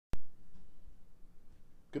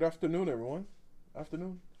Good afternoon, everyone.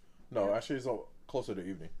 Afternoon? No, actually, it's closer to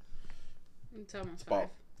evening. It's almost About, 5.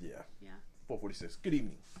 yeah, Yeah. 4:46. Good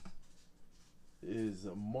evening. It is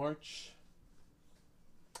March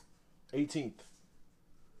 18th,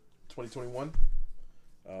 2021.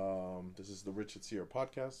 This is the Rich and Sierra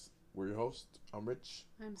podcast. We're your host. I'm Rich.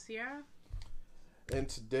 I'm Sierra. And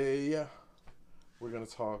today, we're going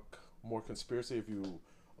to talk more conspiracy. If you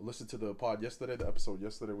listened to the episode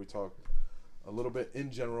yesterday, we talked a little bit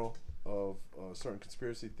in general of certain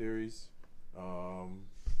conspiracy theories. And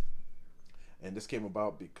this came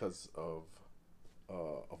about because of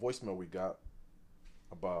a voicemail we got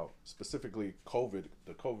about specifically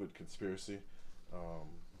the COVID conspiracy.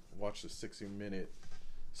 Watched a 60-minute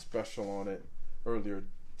special on it earlier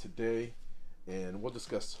today, and we'll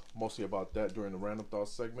discuss mostly about that during the Random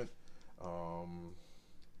Thoughts segment.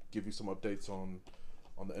 Give you some updates on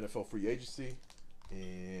the NFL free agency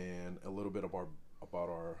and a little bit about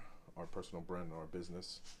our personal brand and our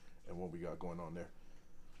business and what we got going on there.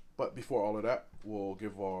 But before all of that, we'll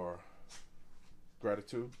give our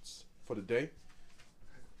gratitudes for the day.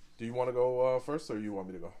 Do you want to go first, or you want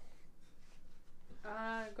me to go?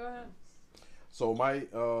 Go ahead. So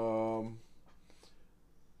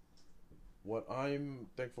what I'm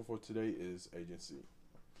thankful for today is agency.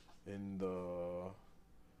 In the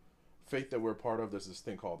faith that we're a part of, there's this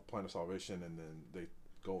thing called Plan of Salvation, and then they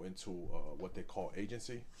go into what they call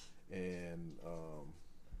agency, and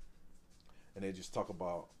they just talk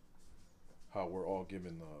about how we're all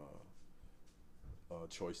given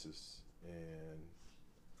choices, and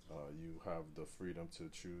you have the freedom to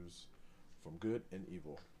choose from good and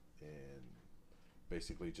evil, and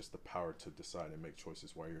basically just the power to decide and make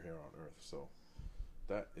choices while you're here on earth. So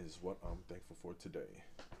that is what I'm thankful for today.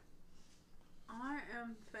 I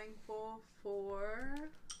am thankful for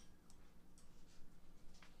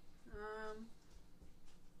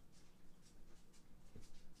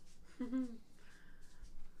I'm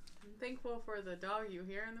thankful for the dog you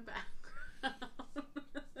hear in the background.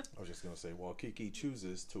 I was just gonna say, while Kiki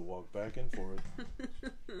chooses to walk back and forth.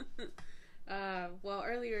 Well,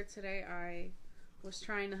 earlier today I was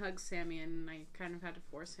trying to hug Sammy, and I kind of had to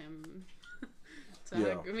force him to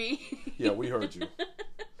hug me. Yeah, we heard you.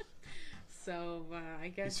 So I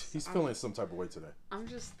guess he's feeling some type of way today. I'm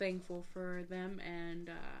just thankful for them and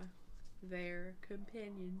their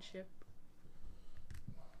companionship.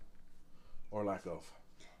 Or lack of.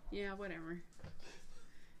 Yeah, whatever.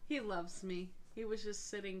 He loves me. He was just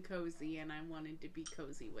sitting cozy, and I wanted to be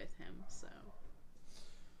cozy with him, so.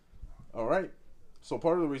 All right. So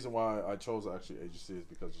part of the reason why I chose actually agency is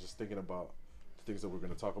because just thinking about the things that we're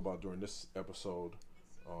going to talk about during this episode,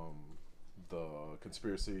 the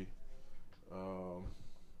conspiracy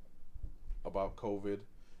about COVID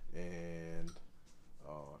and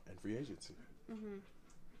free agency. Mm-hmm.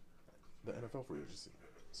 The NFL free agency.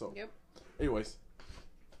 So, yep. Anyways,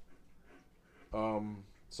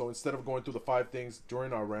 so instead of going through the 5 things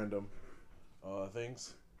during our random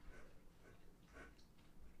things,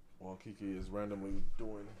 while Kiki is randomly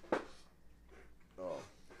doing,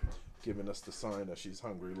 giving us the sign that she's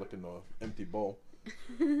hungry, looking at an empty bowl,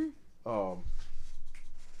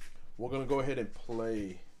 we're gonna go ahead and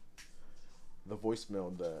play the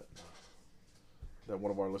voicemail that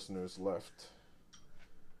one of our listeners left,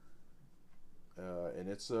 and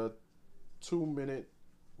it's a 2-minute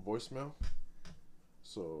voicemail.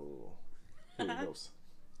 So here it goes.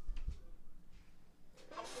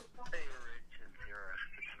 Hey, Rich and Sierra,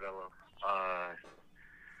 it's Velo.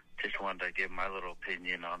 Just wanted to give my little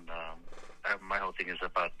opinion on my whole thing is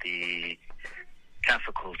about the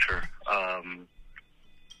cancel culture.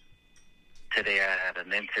 Today I had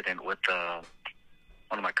an incident with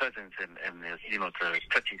one of my cousins, and it's a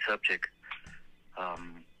touchy subject. Of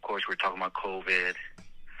course, we're talking about COVID,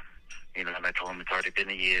 and I told him it's already been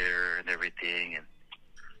a year and everything, and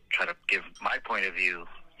try to give my point of view,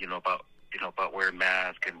 about wearing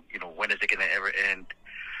masks, and when is it going to ever end?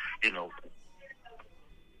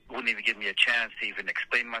 Wouldn't even give me a chance to even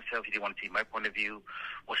explain myself. He didn't want to see my point of view.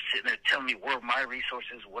 Was sitting there telling me where are my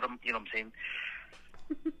resources, what I'm saying.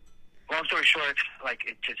 Long story short,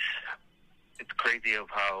 it's crazy of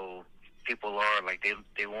how people are. Like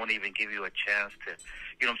they won't even give you a chance to,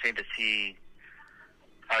 to see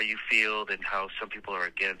how you feel and how some people are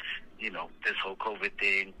against, this whole COVID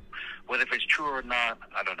thing. Whether if it's true or not,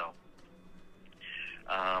 I don't know.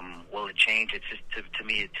 Will it change? It's just, to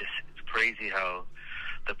me, it's crazy how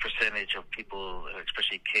the percentage of people,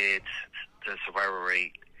 especially kids, the survival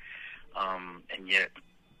rate, and yet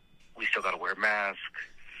we still got to wear masks,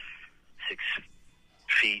 6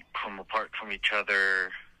 feet apart from each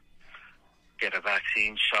other, get a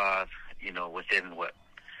vaccine shot, within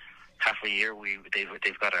half a year.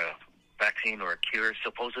 They've got a vaccine or a cure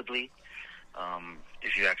supposedly.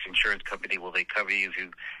 If you ask insurance company, will they cover you if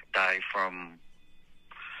you die from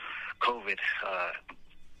COVID?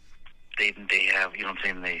 They have, you know what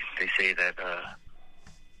I'm saying? They say that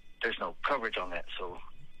there's no coverage on that. So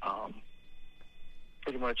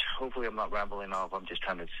pretty much, hopefully, I'm not rambling off. I'm just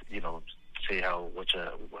trying to, say how it's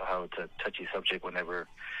a touchy subject whenever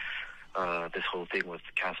this whole thing with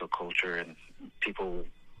cancel culture, and people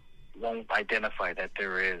won't identify that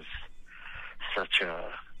there is such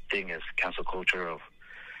a thing as cancel culture, of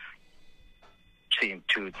seeing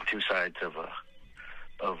two sides of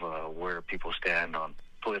where people stand on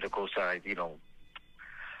political side.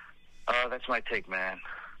 That's my take, man.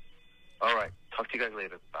 All right, talk to you guys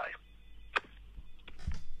later. Bye.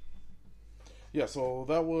 Yeah, so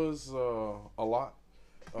that was a lot,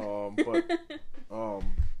 but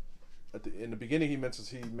in the beginning he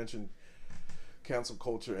mentioned cancel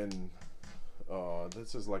culture, and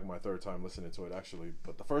this is like my third time listening to it actually.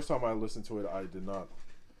 But the first time I listened to it,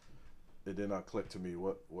 it did not click to me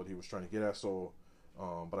what he was trying to get at. So,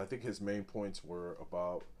 but I think his main points were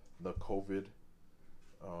about the COVID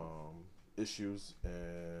issues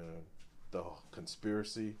and the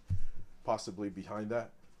conspiracy possibly behind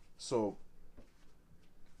that. So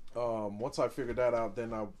once I figured that out,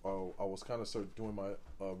 then I was kind of started doing my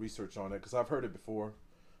research on it, because I've heard it before.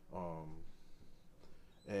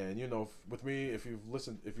 And with me, if you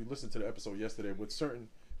listened to the episode yesterday, with certain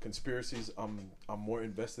conspiracies, I'm more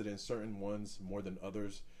invested in certain ones more than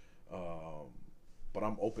others. But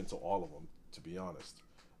I'm open to all of them, to be honest.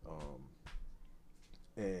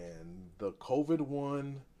 And the COVID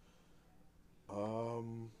one,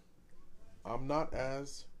 I'm not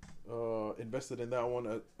as invested in that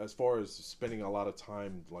one as far as spending a lot of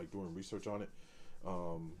time like doing research on it.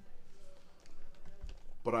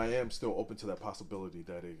 But I am still open to that possibility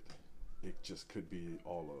that it just could be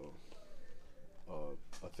all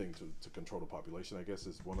a thing to control the population, I guess,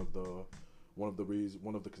 is one of the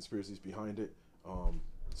conspiracies behind it.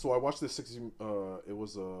 So I watched this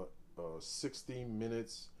 60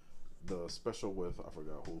 minutes, the special with, I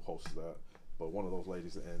forgot who hosts that, but one of those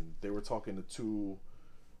ladies, and they were talking to two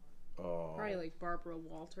probably like Barbara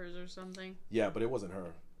Walters or something. Yeah, but it wasn't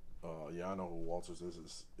her. Yeah, I know who Walters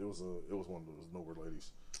is. It was one of those Nowhere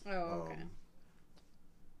ladies. Oh, okay.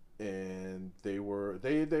 And they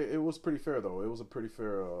it was pretty fair though. It was a pretty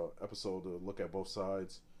fair episode to look at both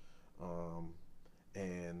sides,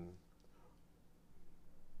 and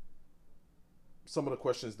some of the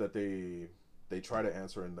questions that they try to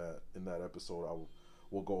answer in that episode,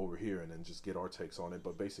 we'll go over here and then just get our takes on it.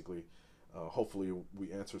 But basically, hopefully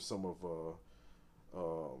we answer some of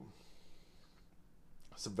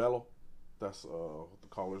Savello. That's the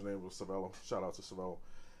caller's name was Savello. Shout out to Savello.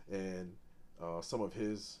 And some of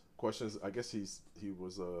his questions, I guess he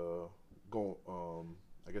was going.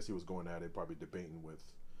 I guess he was going at it, probably debating with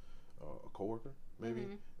a coworker, maybe.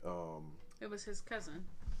 Mm-hmm. It was his cousin.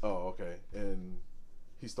 Oh, okay. And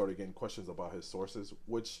he started getting questions about his sources,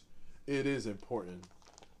 which it is important.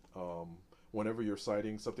 Whenever you're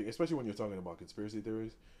citing something, especially when you're talking about conspiracy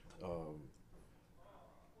theories,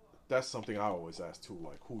 that's something I always ask too.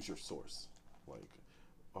 Like, who's your source? Like,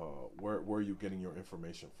 where are you getting your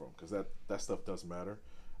information from? Because that stuff does matter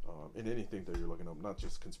in anything that you're looking up, not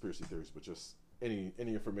just conspiracy theories, but just any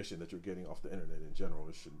information that you're getting off the internet in general.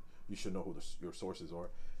 You should know who your sources are.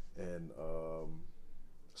 And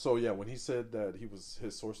so yeah, when he said that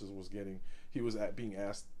his sources was being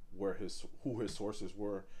asked who his sources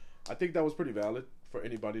were, I think that was pretty valid for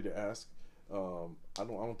anybody to ask. I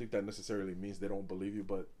don't think that necessarily means they don't believe you,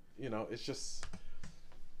 but it's just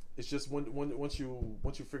once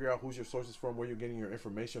you figure out who's your sources from, where you're getting your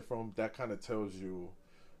information from, that kind of tells you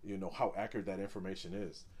how accurate that information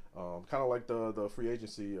is. Kind of like the free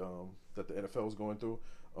agency that the NFL is going through.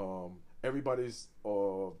 Everybody's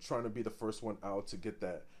trying to be the first one out to get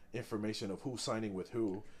that information of who's signing with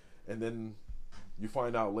who, and then you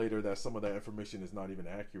find out later that some of that information is not even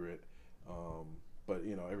accurate. But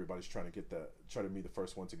everybody's trying to be the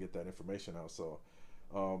first one to get that information out. So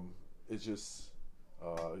it's just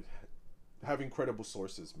having credible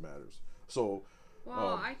sources matters. So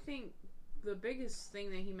I think the biggest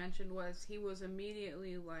thing that he mentioned was he was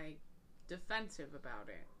immediately like defensive about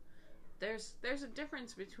it. There's a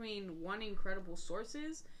difference between wanting credible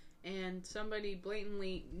sources and somebody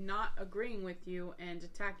blatantly not agreeing with you and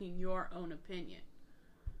attacking your own opinion.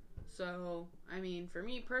 So, I mean, for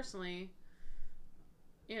me personally,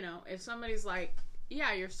 if somebody's like,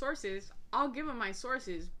 yeah, your sources, I'll give them my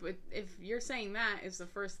sources, but if you're saying that is the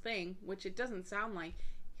first thing, which it doesn't sound like,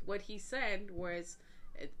 what he said was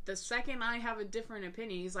The second I have a different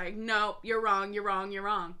opinion, he's like, "Nope, you're wrong, you're wrong, you're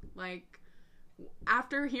wrong." Like,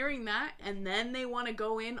 after hearing that, and then they want to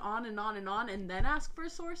go in on and on and on, and then ask for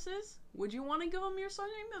sources. Would you want to give them your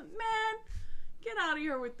sources? Man, get out of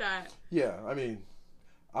here with that. Yeah, I mean,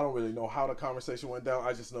 I don't really know how the conversation went down.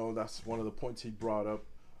 I just know that's one of the points he brought up.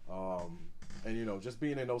 And, you know, just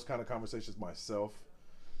being in those kind of conversations myself,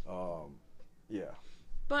 yeah.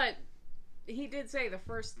 But he did say the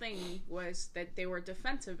first thing was that they were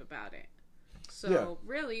defensive about it. So,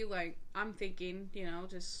 really, like, I'm thinking, you know,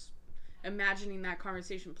 just imagining that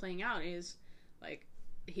conversation playing out is, like,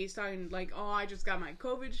 he's talking, like, oh, I just got my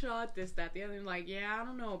COVID shot, this, that, the other. And like, yeah, I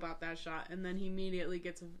don't know about that shot. And then he immediately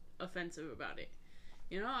gets offensive about it.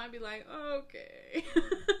 You know, I'd be like, okay.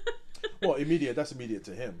 Well, that's immediate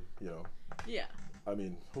to him, you know. Yeah. I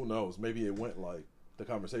mean, who knows? Maybe it went like, the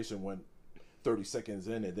conversation went 30 seconds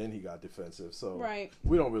in and then he got defensive. So, right.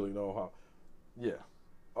 We don't really know how. Yeah.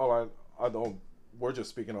 All I don't, we're just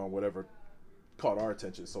speaking on whatever caught our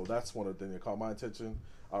attention. So that's one of the things that caught my attention.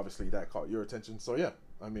 Obviously, that caught your attention. So, yeah.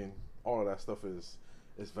 I mean, all of that stuff is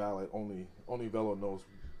valid. Only Velo knows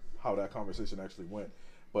how that conversation actually went.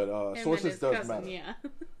 But sources does matter. Yeah.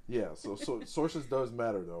 Yeah, so sources does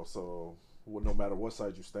matter though. So no matter what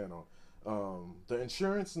side you stand on, the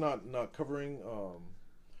insurance not covering.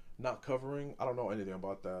 I don't know anything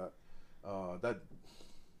about that.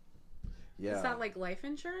 Yeah. Is that like life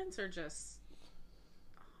insurance or just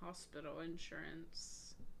hospital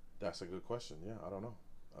insurance? That's a good question. Yeah, I don't know.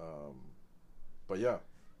 But yeah,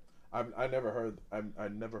 I never heard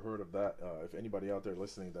of that. If anybody out there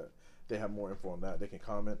listening that they have more info on that, they can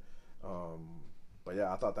comment. But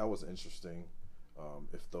yeah, I thought that was interesting.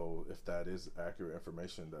 If that is accurate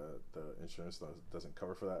information, that the insurance doesn't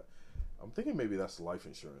cover for that. I'm thinking maybe that's life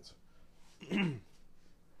insurance.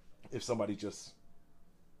 If somebody just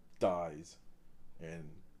dies, and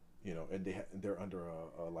you know, and they're under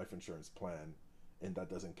a life insurance plan, and that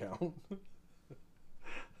doesn't count,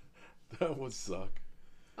 that would suck.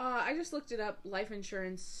 I just looked it up. Life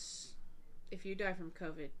insurance, if you die from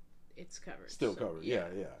COVID, it's covered. Still covered. Yeah.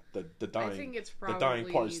 The dying. I think it's probably the dying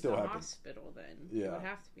part still the happens. Hospital then. Yeah. It would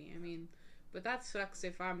have to be. I mean, but that sucks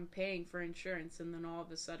if I'm paying for insurance and then all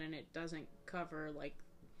of a sudden it doesn't cover like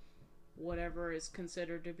whatever is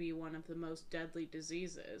considered to be one of the most deadly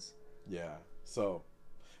diseases. Yeah. So,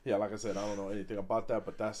 yeah, like I said, I don't know anything about that,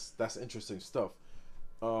 but that's interesting stuff.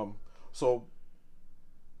 So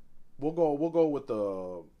we'll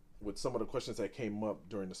go with some of the questions that came up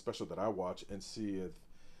during the special that I watched and see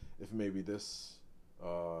if maybe this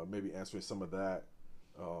maybe answering some of that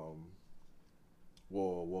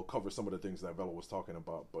will cover some of the things that Velo was talking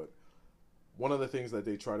about. But one of the things that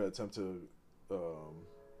they try to attempt to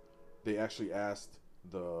they actually asked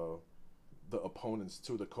the opponents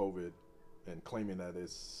to the COVID and claiming that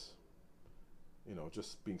it's, you know,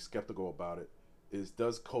 just being skeptical about it, is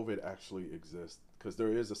does COVID actually exist? Because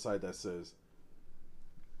there is a side that says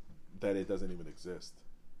that it doesn't even exist.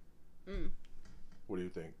 What do you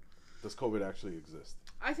think? Does COVID actually exist?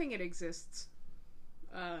 I think it exists.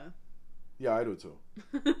 Yeah, I do too.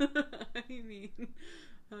 I mean,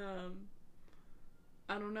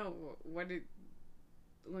 I don't know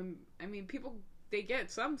people, they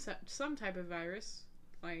get some type of virus.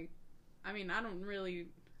 Like, I mean, I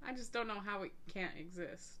just don't know how it can't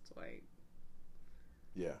exist. Like,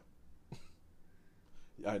 yeah,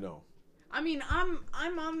 I know. I mean, I'm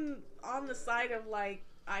on the side of like,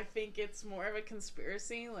 I think it's more of a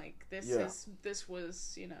conspiracy. Like, this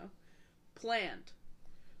was, you know, planned.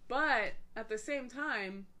 But at the same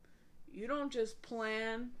time, you don't just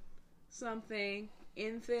plan something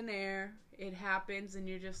in thin air. It happens and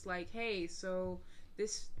you're just like, hey, so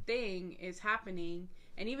this thing is happening,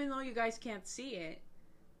 and even though you guys can't see it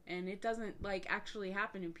and it doesn't like actually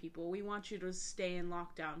happen to people, we want you to stay in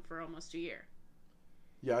lockdown for almost a year.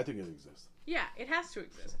 Yeah, I think it exists. Yeah, it has to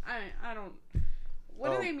exist. I don't.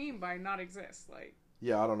 What do they mean by not exist? Like.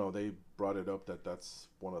 Yeah, I don't know. They brought it up that that's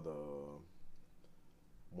one of the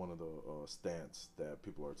stance that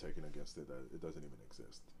people are taking against it, that it doesn't even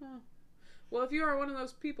exist. Huh. Well, if you are one of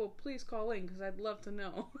those people, please call in because I'd love to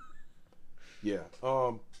know. Yeah.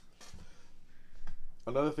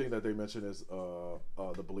 Another thing that they mentioned is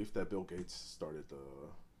the belief that Bill Gates started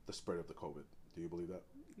the spread of the COVID. Do you believe that?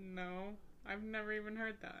 No, I've never even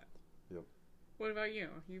heard that. Yep. What about you?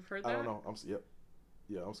 You've heard that? I don't know. I'm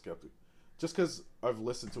skeptic. Just because have you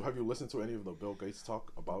listened to any of the Bill Gates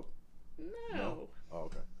talk about? No. Oh,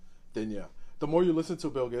 okay. Then yeah, the more you listen to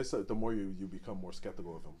Bill Gates, the more you become more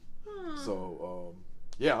skeptical of him. So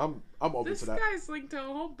yeah, I'm open to that. This guy's linked to a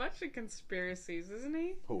whole bunch of conspiracies, isn't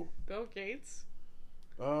he? Who? Bill Gates.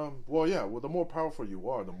 Well, yeah. Well, the more powerful you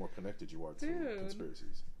are, the more connected you are to Dude.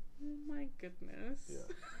 conspiracies. Oh my goodness. Yeah.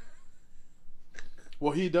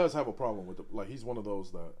 Well, he does have a problem with like he's one of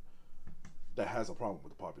those that has a problem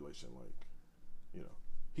with the population. Like, you know,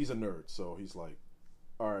 he's a nerd, so he's like,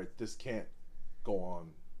 all right, this can't go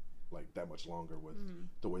on like that much longer with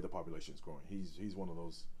the way the population is growing. He's one of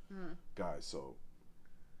those guys. So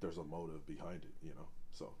there's a motive behind it, you know.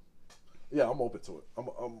 So yeah, I'm open to it.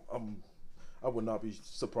 I would not be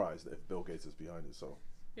surprised if Bill Gates is behind it. So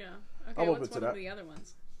Yeah. Okay. I'm What's open to one that. of the other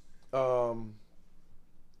ones?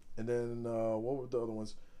 And then what were the other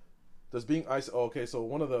ones? Does being okay, so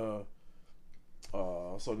one of the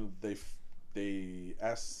so they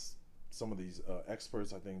asked some of these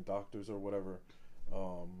experts, I think doctors or whatever.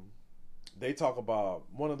 They talk about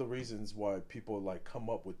one of the reasons why people like come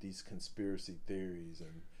up with these conspiracy theories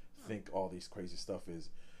and think all these crazy stuff is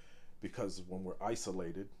because when we're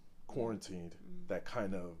isolated, quarantined, that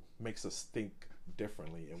kind of makes us think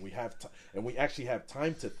differently, and we actually have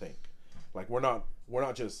time to think. Like we're not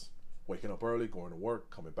just waking up early, going to work,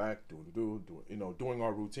 coming back, doing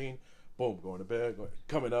our routine, boom, going to bed,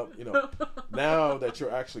 coming up, Now that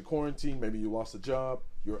you're actually quarantined, maybe you lost a job,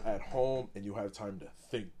 you're at home and you have time to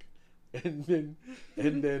think. And then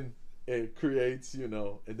it creates, and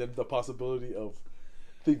then the possibility of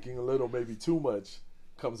thinking a little, maybe too much,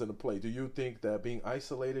 comes into play. Do you think that being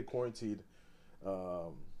isolated, quarantined,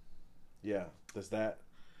 does that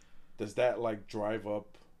like drive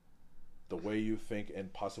up the way you think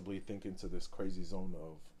and possibly think into this crazy zone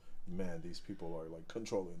of, man, these people are like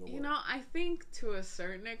controlling the world? I think to a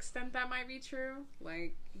certain extent that might be true.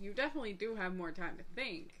 Like, you definitely do have more time to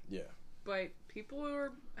think. Yeah. But people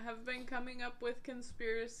have been coming up with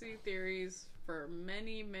conspiracy theories for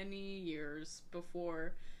many, many years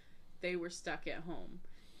before they were stuck at home.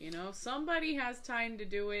 Somebody has time to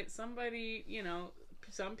do it. Somebody,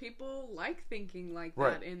 some people like thinking like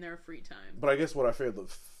that in their free time. But I guess what I failed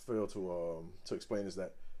to explain is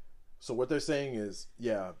that, so what they're saying is,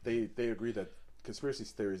 yeah, they agree that conspiracy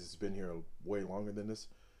theories has been here way longer than this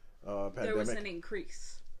pandemic. There was an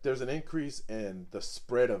increase. There's an increase, and the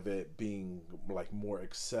spread of it being like more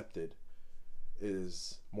accepted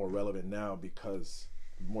is more relevant now because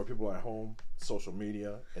more people are at home, social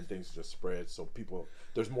media, and things just spread. So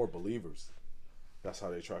there's more believers. That's how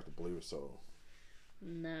they attract the believers. So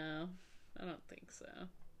no, I don't think so.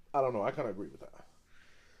 I don't know. I kind of agree with that.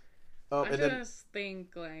 I just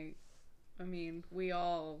think, we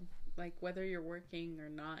all, whether you're working or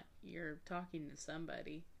not, you're talking to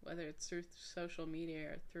somebody, whether it's through social media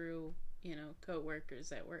or through,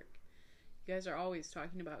 co-workers at work. You guys are always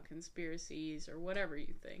talking about conspiracies or whatever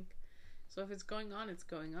you think. So if it's going on, it's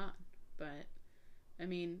going on. But,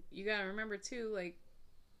 you gotta remember, too,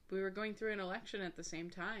 we were going through an election at the same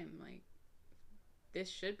time. This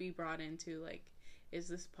should be brought into, is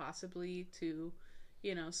this possibly to,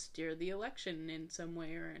 steer the election in some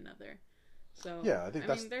way or another? So, yeah, I think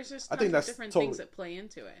there's just tons of different things that play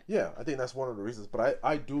into it. Yeah, I think that's one of the reasons. But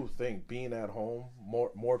I do think being at home,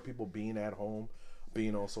 more people being at home,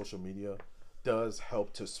 being on social media, does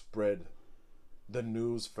help to spread the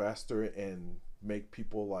news faster and make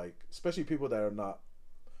people especially people that are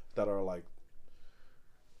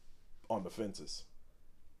on the fences.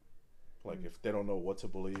 If they don't know what to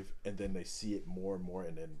believe, and then they see it more and more,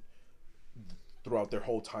 and then throughout their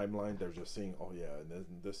whole timeline, they're just seeing, oh yeah, and then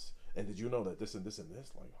this, and did you know that this and this and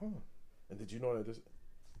this? And did you know that this?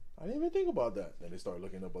 I didn't even think about that. Then they start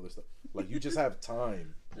looking up other stuff. You just have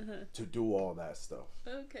time to do all that stuff.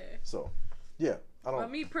 Okay. So, yeah, I don't. Well,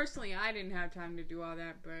 me personally, I didn't have time to do all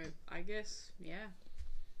that, but I guess, yeah,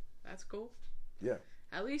 that's cool. Yeah.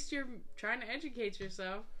 At least you're trying to educate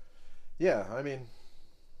yourself. Yeah,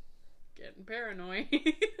 Getting paranoid.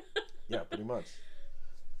 Yeah, pretty much.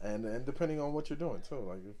 And depending on what you're doing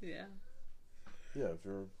too, yeah, if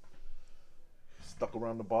you're stuck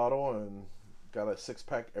around the bottle and got a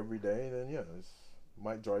 6-pack every day, then yeah, it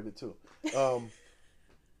might drive it too. And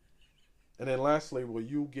then lastly, will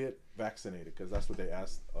you get vaccinated? Because that's what they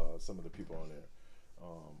asked some of the people on there.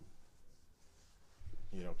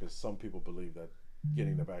 Because some people believe that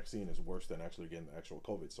getting the vaccine is worse than actually getting the actual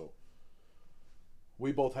COVID. So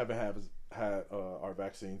we both haven't had our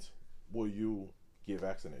vaccines. Will you get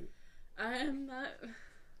vaccinated? I'm not.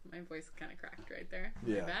 My voice kind of cracked right there.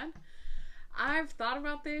 Yeah. My bad. I've thought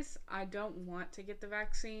about this. I don't want to get the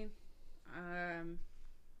vaccine.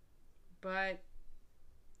 But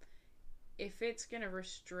if it's going to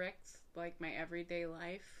restrict my everyday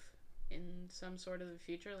life in some sort of the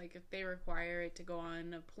future, if they require it to go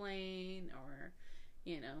on a plane or,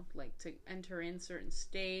 to enter in certain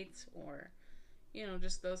states or,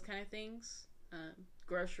 just those kind of things,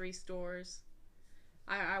 grocery stores.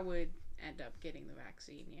 I would end up getting the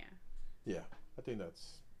vaccine, yeah. Yeah, I think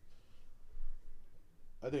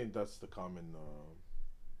that's the common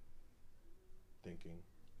thinking.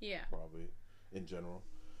 Yeah. Probably in general.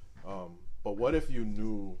 But what if you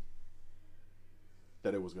knew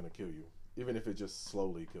that it was going to kill you, even if it just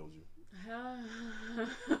slowly killed you?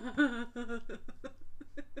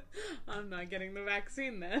 I'm not getting the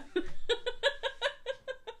vaccine then.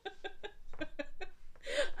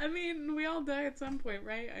 I mean, we all die at some point,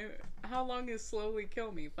 right? How long is slowly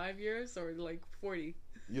kill me? 5 years or like 40?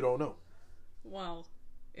 You don't know. Well,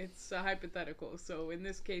 it's a hypothetical, so in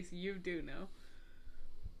this case, you do know.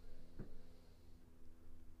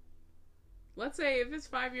 Let's say if it's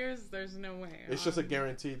 5 years, there's no way. It's just a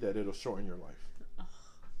guarantee that it'll shorten your life. Oh,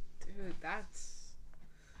 dude, that's...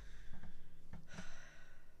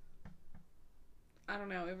 I don't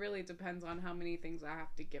know. It really depends on how many things I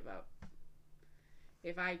have to give up.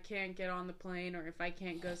 If I can't get on the plane or if I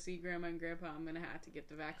can't go see Grandma and Grandpa, I'm going to have to get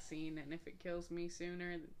the vaccine. And if it kills me sooner,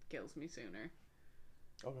 it kills me sooner.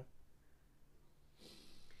 Okay.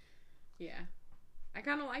 Yeah. I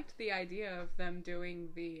kind of liked the idea of them doing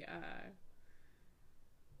the,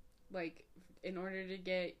 like, in order to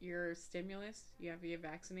get your stimulus, you have to get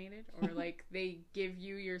vaccinated. Or, like, they give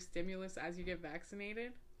you your stimulus as you get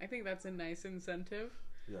vaccinated. I think that's a nice incentive.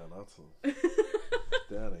 Yeah,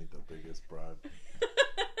 that ain't the biggest bribe.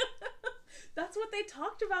 That's what they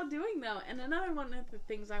talked about doing, though. And another one of the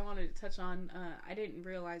things I wanted to touch on, I didn't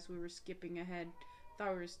realize we were skipping ahead.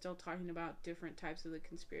 Thought we were still talking about different types of the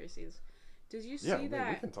conspiracies. Did you see that? Yeah,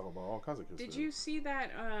 we can talk about all kinds of conspiracies. Did you see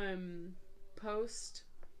that post,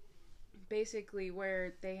 basically,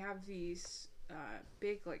 where they have these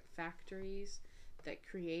big, like, factories that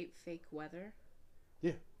create fake weather?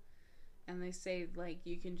 Yeah. And they say, like,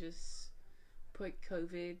 you can just put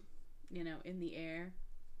COVID, in the air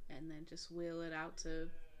and then just wheel it out to,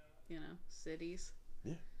 cities.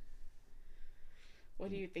 Yeah.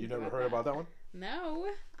 What do you think about that? You never heard about that one? No.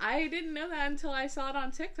 I didn't know that until I saw it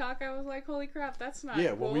on TikTok. I was like, holy crap, that's not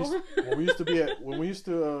cool. when we used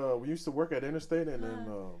to work at Interstate, and then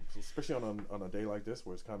especially on a day like this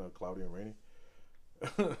where it's kind of cloudy and rainy,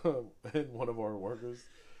 and one of our workers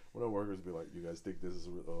would be like, "You guys think this is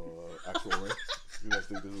actual rain? You guys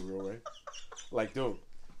think this is real rain?" Like, dude,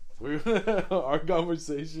 our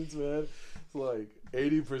conversations, man, it's like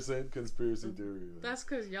 80% conspiracy theory. Man. That's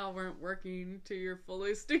because y'all weren't working to your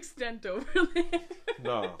fullest extent over there.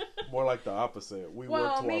 No, more like the opposite. We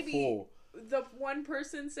worked to our full. The one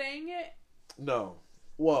person saying it? No.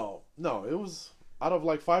 Well, no, it was out of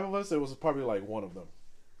like 5 of us, it was probably like one of them.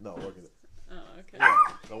 No, working it. Oh, okay. Yeah,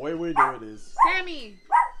 the way we do it is Sammy.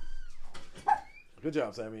 Good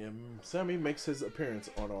job, Sammy. And Sammy makes his appearance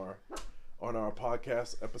on our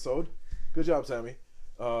podcast episode. Good job, Sammy.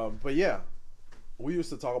 But yeah, we used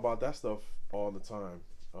to talk about that stuff all the time.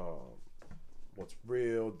 What's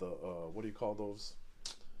real? The what do you call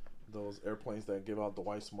those airplanes that give out the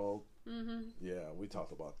white smoke? Mm-hmm. Yeah, we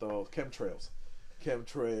talked about those chemtrails.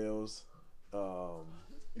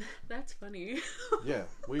 That's funny. Yeah,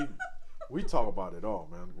 we talk about it all,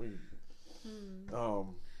 man.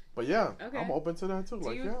 But yeah, okay. I'm open to that too.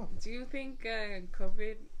 Do you think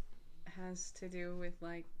COVID has to do with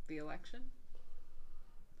like the election?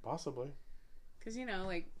 Possibly. Because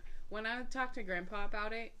like when I talked to Grandpa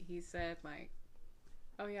about it, he said like,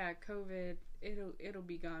 "Oh yeah, COVID, it'll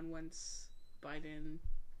be gone once Biden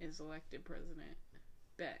is elected president."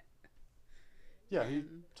 Bet. Yeah, he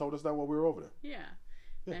told us that while we were over there. Yeah.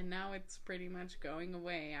 And now it's pretty much going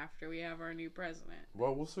away after we have our new president.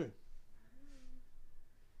 Well, we'll see.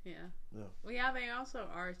 Yeah. Yeah. Well, yeah, they also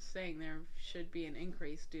are saying there should be an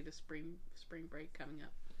increase due to spring break coming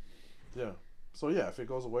up. Yeah. So yeah, if it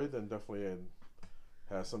goes away, then definitely it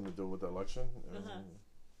has something to do with the election and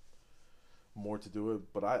more to do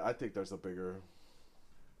with. But I think there's a bigger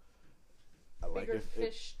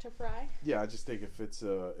fish to fry. Yeah, I just think if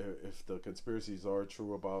the conspiracies are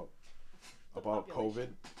true about COVID,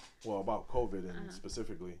 about COVID and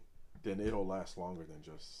specifically, then it'll last longer than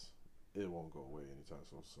just. It won't go away anytime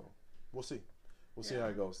soon. So we'll see. We'll see how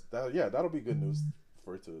it goes. That'll be good news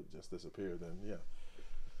for it to just disappear.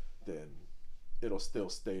 Then it'll still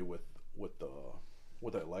stay with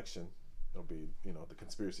the election. It'll be the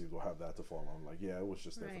conspiracies will have that to fall on. Like it was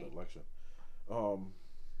just there for the election.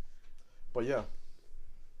 But yeah.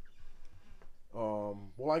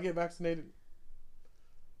 Will I get vaccinated?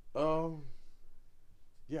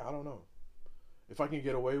 Yeah, I don't know. If I can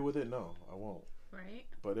get away with it, no, I won't. Right.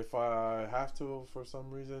 But if I have to for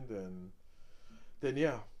some reason, then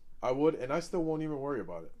yeah, I would, and I still won't even worry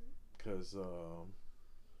about it, because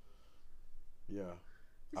yeah,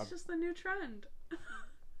 It's just the new trend.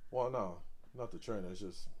 Well, no, not the trend. It's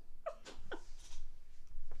just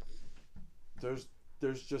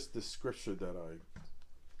there's just this scripture that I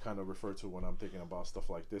kind of refer to when I'm thinking about stuff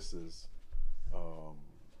like this. Is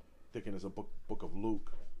thinking is a book of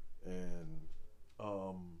Luke, and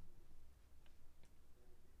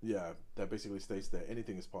yeah, that basically states that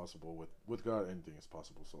anything is possible with God. Anything is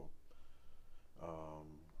possible. So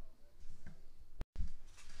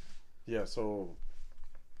yeah, so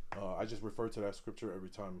I just refer to that scripture every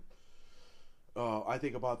time I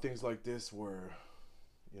think about things like this, where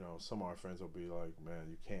some of our friends will be like, "Man,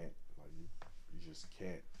 you can't, like, you just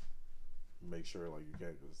can't make sure like you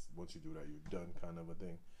can't, because once you do that, you're done," kind of a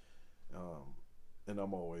thing. And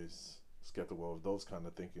I'm always skeptical of those kind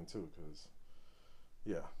of thinking too, because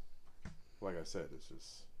yeah, like I said, it's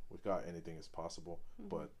just with God, anything is possible.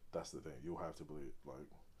 But that's the thing, you have to believe. Like,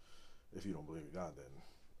 if you don't believe in God, then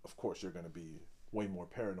of course you're gonna be way more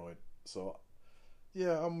paranoid. So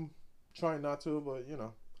yeah, I'm trying not to, but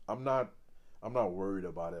I'm not worried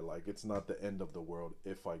about it. Like, it's not the end of the world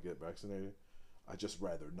if I get vaccinated. I just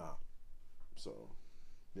rather not. So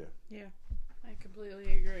yeah, I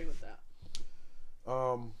completely agree with that.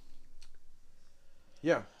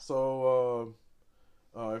 Yeah, so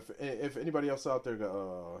if anybody else out there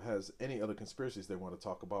has any other conspiracies they want to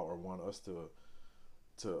talk about, or want us to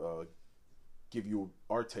give you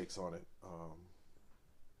our takes on it,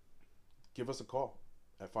 give us a call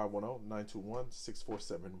at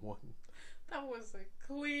 510-921-6471. That was a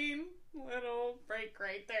clean little break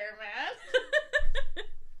right there,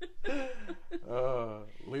 man.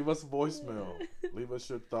 Leave us a voicemail. Leave us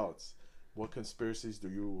your thoughts. What conspiracies do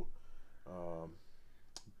you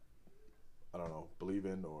I don't know, believe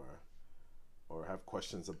in, or have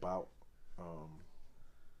questions about,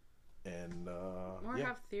 and or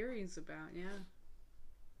have theories about? Yeah.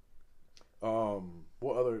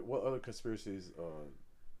 What other conspiracies?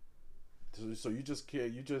 So you just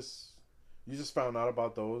found out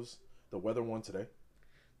about those, the weather one, today?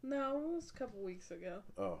 No, it was a couple weeks ago.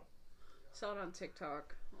 Oh. Saw it on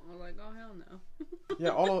TikTok. I was like, oh hell no. Yeah,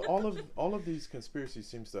 all of these conspiracies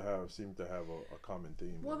seem to have a common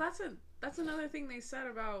theme. Well, that's another thing they said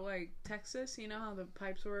about, like, Texas. You know how the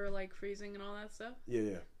pipes were like freezing and all that stuff.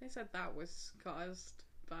 Yeah. They said that was caused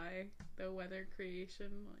by the weather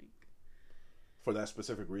creation, like, for that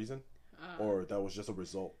specific reason, or that was just a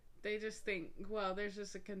result. They just think, well, there's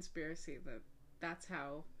just a conspiracy that's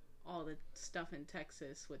how all the stuff in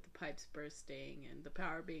Texas with the pipes bursting and the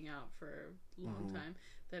power being out for a long time,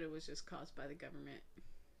 that it was just caused by the government.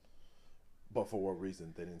 But for what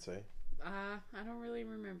reason? They didn't say? I don't really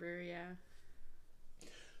remember, yeah.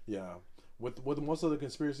 Yeah. With most of the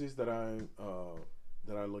conspiracies that I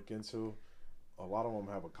look into, a lot of them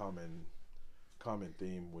have a common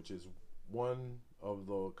theme, which is, one of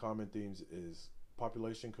the common themes is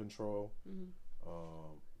population control.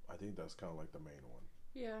 I think that's kind of like the main one.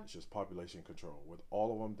 Yeah. It's just population control. With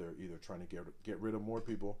all of them, they're either trying to get rid of more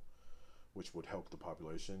people, which would help the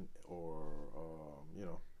population, or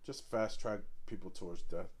just fast track people towards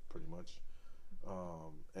death, pretty much,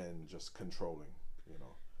 and just controlling.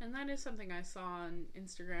 And that is something I saw on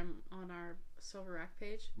Instagram on our Silver Rack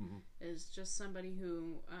page. Is just somebody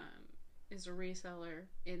who is a reseller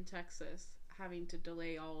in Texas having to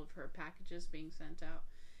delay all of her packages being sent out,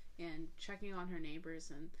 and checking on her neighbors,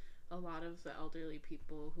 and a lot of the elderly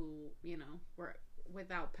people who, were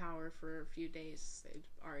without power for a few days. They'd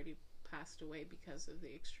already passed away because of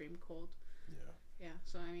the extreme cold. Yeah,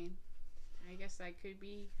 so I mean, I guess that could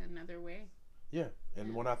be another way. Yeah,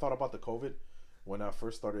 and when I thought about the COVID, when I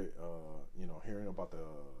first started, hearing about the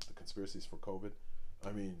conspiracies for COVID,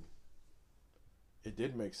 I mean, it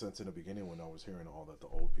did make sense in the beginning when I was hearing all that the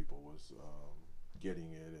old people was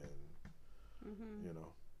getting it,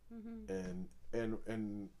 and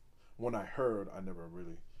and when I heard, I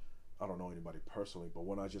don't know anybody personally, but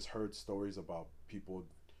when I just heard stories about people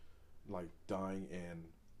like dying, and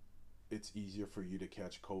it's easier for you to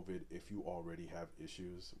catch COVID if you already have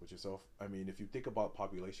issues with yourself. I mean, if you think about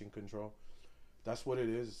population control, that's what it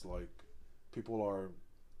is. Like, people are,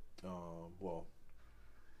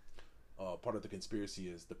 part of the conspiracy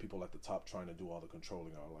is the people at the top trying to do all the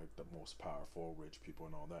controlling are like the most powerful, rich people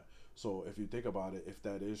and all that. So if you think about it, if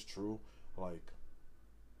that is true, like,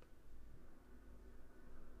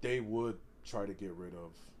 they would try to get rid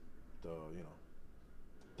of the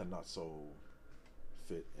not so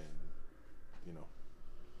fit and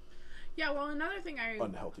Yeah, well, another thing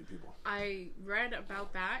unhealthy people I read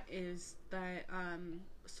about that is that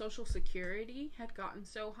Social Security had gotten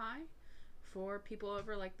so high for people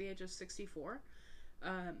over like the age of 64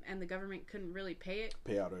 and the government couldn't really pay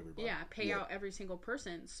out everybody. Yeah, pay out every single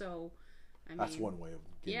person. So, I mean, that's one way of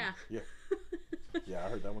getting yeah. Yeah, I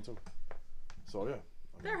heard that one too. So yeah,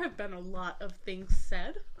 there have been a lot of things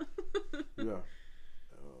said. Yeah.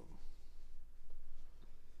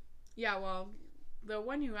 Yeah, well, the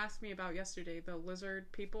one you asked me about yesterday, the lizard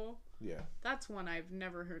people. Yeah. That's one I've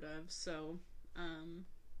never heard of. So,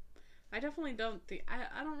 I definitely don't think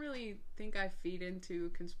I don't really think I feed into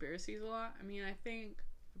conspiracies a lot. I mean, I think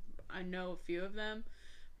I know a few of them,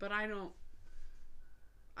 but I don't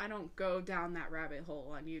go down that rabbit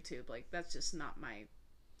hole on YouTube. Like, that's just not my,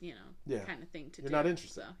 kind of thing to do. You're not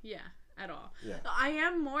interested. So, yeah, at all. Yeah. I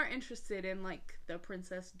am more interested in, like, the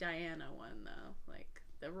Princess Diana one, though. Like,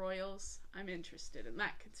 the royals. I'm interested in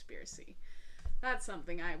that conspiracy. That's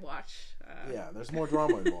something I watch. Yeah, there's more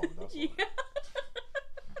drama involved. That's why.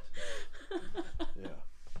 Yeah.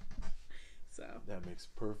 So. That makes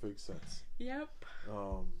perfect sense. Yep.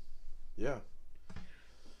 Yeah.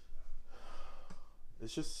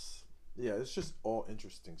 It's just all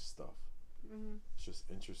interesting stuff. Mm-hmm. It's just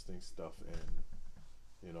interesting stuff, and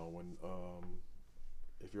when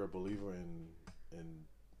if you're a believer in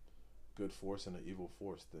good force and an evil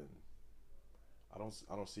force, then I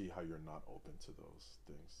don't see how you're not open to those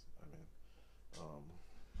things. I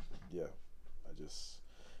mean,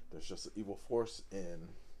 there's just an evil force in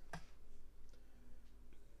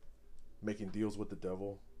making deals with the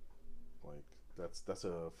devil. Like that's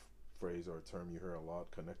a phrase or a term you hear a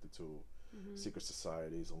lot connected to secret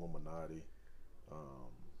societies, Illuminati.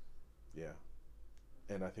 Yeah,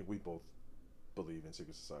 and I think we both believe in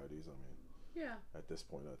secret societies. I mean, yeah. At this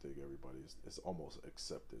point, I think everybody's it's almost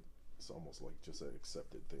accepted. It's almost like just an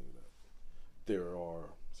accepted thing that there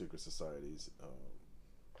are secret societies.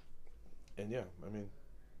 And yeah, I mean,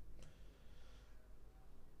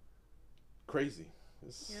 crazy.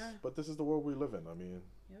 But this is the world we live in. I mean,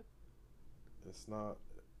 yep. It's not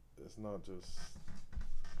just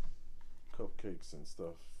cupcakes and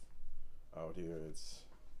stuff out here.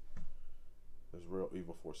 There's real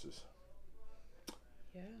evil forces.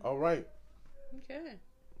 Yeah. All right. Okay.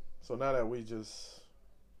 So now that we just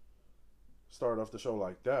started off the show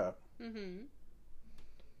like that,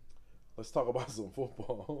 let's talk about some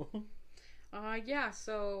football. Yeah.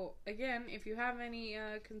 So again, if you have any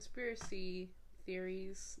conspiracy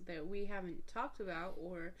theories that we haven't talked about,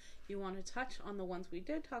 or you want to touch on the ones we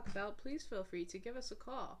did talk about, please feel free to give us a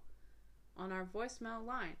call on our voicemail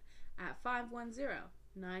line at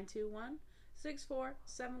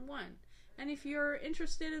 510-921-6471. And if you're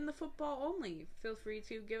interested in the football only, feel free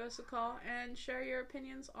to give us a call and share your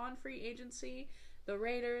opinions on free agency, the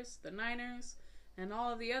Raiders, the Niners, and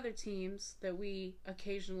all of the other teams that we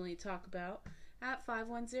occasionally talk about at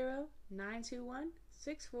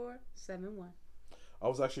 510-921-6471. I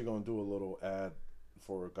was actually going to do a little ad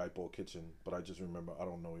for Gaipo Kitchen, but I just remember I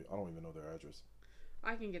don't even know their address.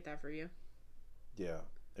 I can get that for you. Yeah.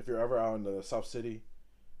 If you're ever out in the South City,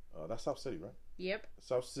 that's South City, right? Yep.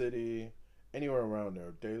 South City, anywhere around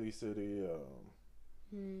there, Daly City,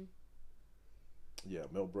 yeah,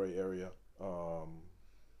 Millbrae area.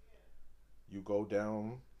 You go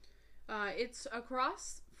down. It's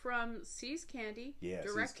across from See's Candy. Yeah,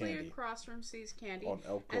 directly See's Candy. Across from See's Candy. On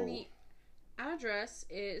Elko. And the address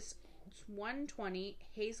is 120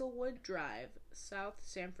 Hazelwood Drive, South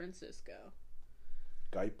San Francisco.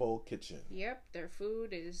 Gaipo Kitchen. Yep, their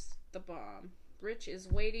food is the bomb. Rich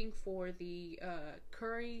is waiting for the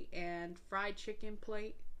curry and fried chicken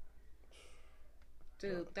plate.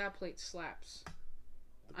 Dude, that plate slaps.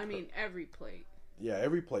 I mean, every plate. Yeah,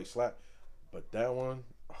 every plate slap. But that one,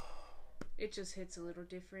 it just hits a little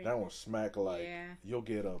different. That one smack like you'll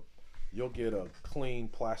get a clean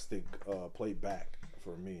plastic plate back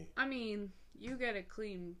for me. I mean, you get a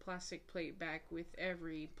clean plastic plate back with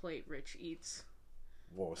every plate Rich eats.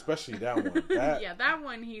 Well, especially that one. That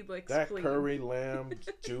one he licks that clean. Curry lamb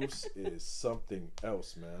juice is something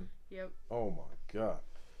else, man. Yep. Oh my god.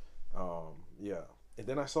 Yeah. And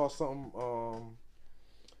then I saw something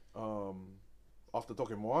off the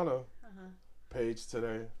Toke Moana page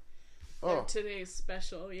today. Oh, today's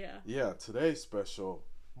special, yeah. Yeah, today's special.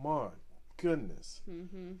 My goodness.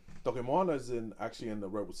 Toke Moana is actually in the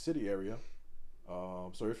Redwood City area.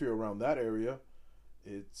 So if you're around that area,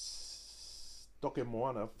 it's Toke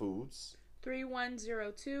Moana Foods,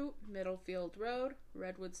 3102 Middlefield Road,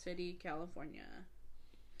 Redwood City, California.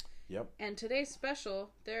 Yep. And today's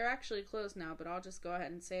special, they're actually closed now, but I'll just go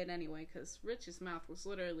ahead and say it anyway, because Rich's mouth was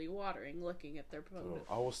literally watering looking at their product.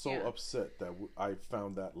 I was so upset that I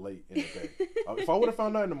found that late in the day. If I would have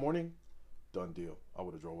found that in the morning, done deal. I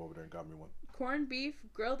would have drove over there and got me one. corned beef,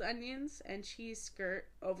 grilled onions, and cheese skirt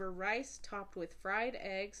over rice topped with fried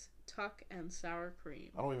eggs, tuck, and sour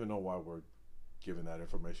cream. I don't even know why we're giving that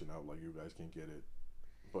information out. Like, you guys can get it.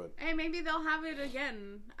 But hey, maybe they'll have it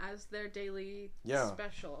again as their daily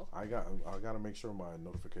special. I got to make sure my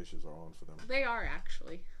notifications are on for them. They are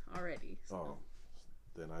actually already. So. Oh,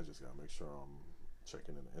 then I just got to make sure I'm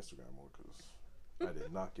checking in the Instagram more because I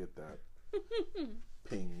did not get that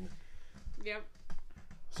ping. Yep.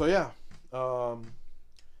 So yeah,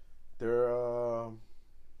 they're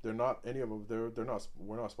not any of them. They're not.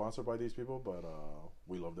 We're not sponsored by these people, but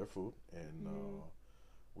we love their food and.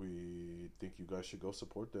 We think you guys should go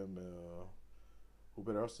support them. Who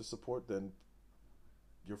better else to support than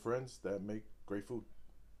your friends that make great food?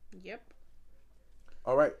 Yep.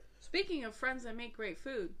 All right. Speaking of friends that make great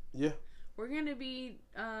food. Yeah. We're going to be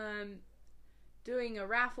doing a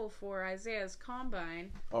raffle for Isaiah's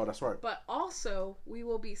Combine. Oh, that's right. But also, we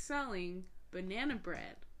will be selling banana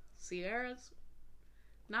bread. Sierra's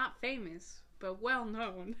not famous, but well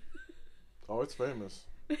known. Oh, it's famous.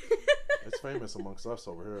 It's famous amongst us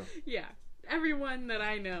over here. Yeah. Everyone that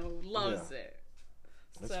I know loves it.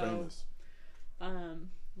 It's famous.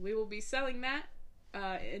 We will be selling that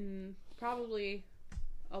in probably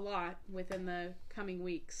a lot within the coming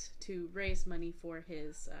weeks to raise money for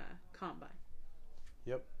his Combine.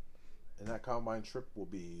 Yep. And that Combine trip will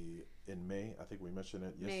be in May. I think we mentioned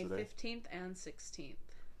it yesterday. May 15th and 16th.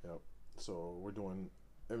 Yep. So we're doing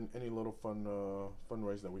any little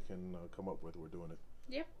fundraiser that we can come up with. We're doing it.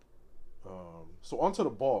 Yep. So onto the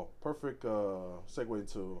ball. Perfect segue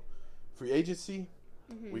into free agency.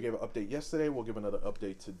 Mm-hmm. We gave an update yesterday. We'll give another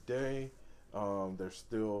update today. There's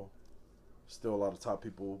still a lot of top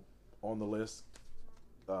people on the list.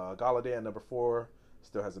 Galladay at number 4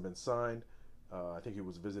 still hasn't been signed. I think he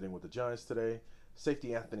was visiting with the Giants today.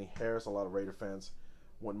 Safety Anthony Harris. A lot of Raider fans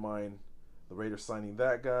wouldn't mind the Raiders signing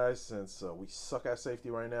that guy since we suck at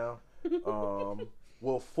safety right now.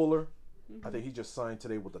 Will Fuller. I think he just signed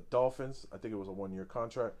today with the Dolphins. I think it was a 1-year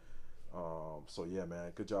contract. So, yeah,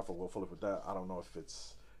 man, good job for Will Fuller with that. I don't know if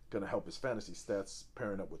it's going to help his fantasy stats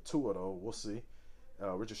pairing up with Tua, though. We'll see.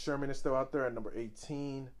 Richard Sherman is still out there at number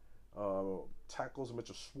 18. Tackles,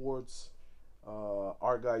 Mitchell Schwartz.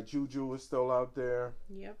 Our guy Juju is still out there.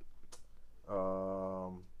 Yep.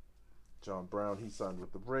 John Brown, he signed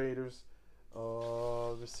with the Raiders.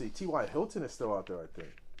 Let's see. T.Y. Hilton is still out there, I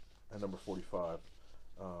think, at number 45.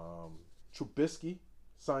 Trubisky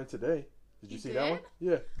signed today. Did you see that one?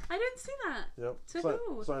 Yeah. I didn't see that. Yep. To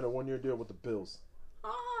who? Signed a 1-year deal with the Bills.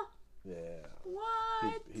 Oh. Yeah.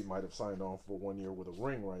 What? He might have signed on for 1 year with a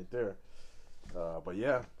ring right there. But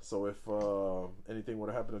yeah, so if anything would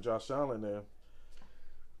have happened to Josh Allen there,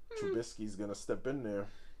 Trubisky's going to step in there.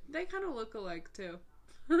 They kind of look alike too.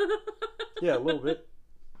 Yeah, a little bit.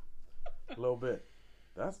 A little bit.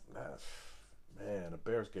 That's man, the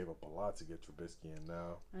Bears gave up a lot to get Trubisky in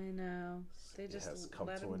now. I know. They just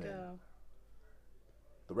let him go. End.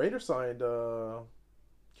 The Raiders signed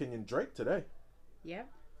Kenyon Drake today. Yep.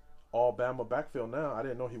 All Bama backfield now. I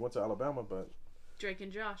didn't know he went to Alabama, but Drake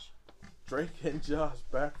and Josh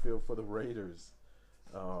backfield for the Raiders.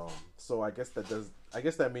 So I guess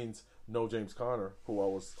that means no James Conner, who I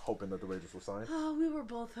was hoping that the Raiders would sign. Oh, we were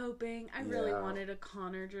both hoping. I really wanted a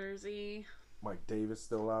Conner jersey. Mike Davis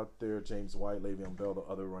still out there, James White, Le'Veon Bell, the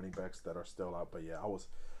other running backs that are still out. But yeah, I was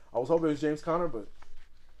hoping it was James Conner, but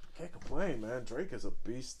can't complain, man. Drake is a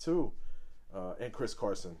beast too, and Chris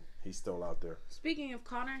Carson, he's still out there. Speaking of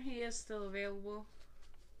Conner, he is still available.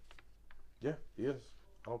 Yeah, he is.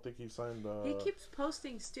 I don't think he signed. He keeps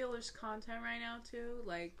posting Steelers content right now too,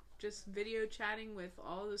 like just video chatting with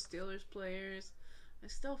all the Steelers players. I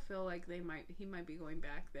still feel like he might be going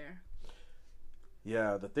back there.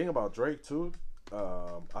 Yeah, the thing about Drake too,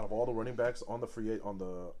 out of all the running backs on the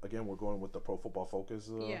again we're going with the Pro Football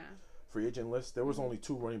Focus free agent list, there was only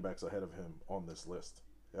 2 running backs ahead of him on this list.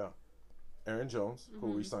 Yeah, Aaron Jones,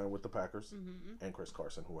 who re-signed with the Packers, and Chris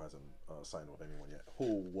Carson, who hasn't signed with anyone yet,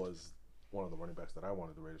 who was one of the running backs that I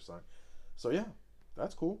wanted the Raiders to sign. So yeah,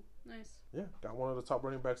 that's cool. Nice. Yeah, got one of the top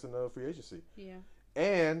running backs in the free agency. Yeah.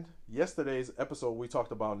 And yesterday's episode, we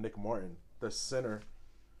talked about Nick Martin, the center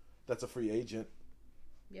that's a free agent.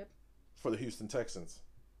 Yep. For the Houston Texans.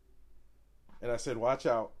 And I said, watch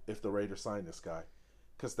out if the Raiders sign this guy,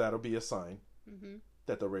 because that'll be a sign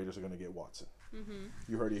that the Raiders are going to get Watson.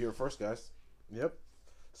 You heard it here first, guys. Yep.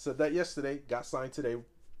 Said that yesterday, got signed today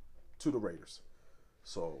to the Raiders.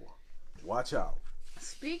 So, watch out.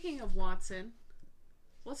 Speaking of Watson,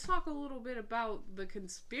 let's talk a little bit about the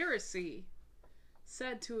conspiracy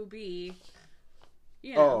said to be,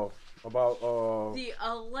 about the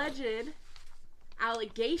alleged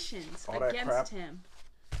allegations All that crap. against him.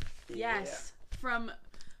 Yes, from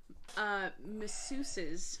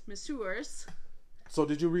masseurs. So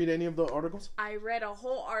did you read any of the articles? I read a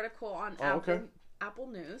whole article on Apple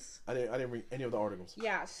News. I didn't read any of the articles.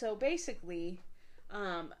 Yeah, so basically,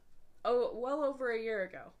 well over a year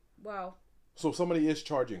ago. Well, so somebody is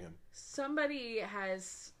charging him. Somebody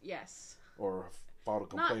has, yes. Or filed a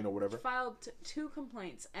complaint or whatever. Filed 2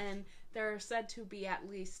 complaints, and there are said to be at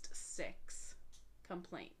least 6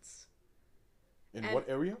 complaints. In what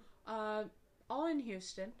area? All in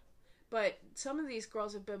Houston. But some of these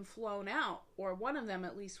girls have been flown out, or one of them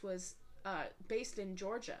at least was based in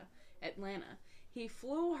Georgia, Atlanta. He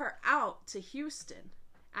flew her out to Houston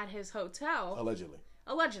at his hotel.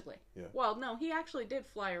 Allegedly. Yeah. Well, no, he actually did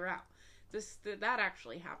fly her out. That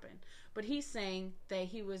actually happened. But he's saying that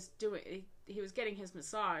he was getting his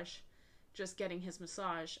massage,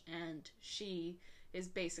 and she is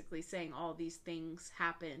basically saying all these things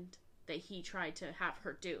happened that he tried to have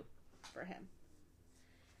her do for him.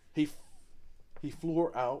 He flew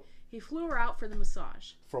her out. He flew her out for the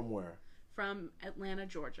massage. From where? From Atlanta,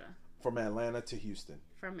 Georgia. From Atlanta to Houston.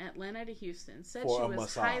 Said for she was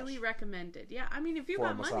massage. highly recommended. Yeah, I mean, if you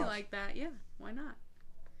got money like that, yeah, why not?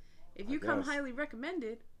 If you come highly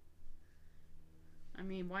recommended, I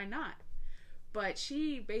mean, why not? But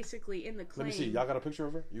she basically in the claim. Let me see. Y'all got a picture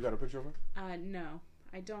of her? You got a picture of her? No,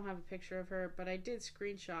 I don't have a picture of her, but I did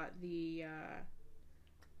screenshot the.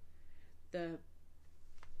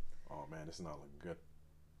 Oh man, it's not looking good.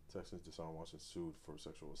 Texas Deshaun Watson sued for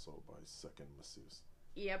sexual assault by second masseuse.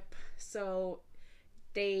 Yep. So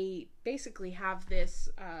they basically have this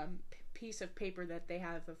piece of paper that they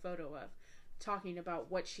have a photo of, talking about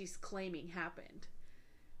what she's claiming happened.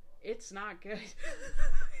 It's not good.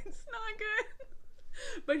 It's not good.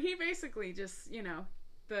 But he basically just,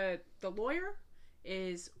 the lawyer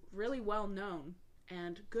is really well known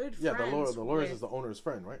and good friends. Yeah, the lawyer is the owner's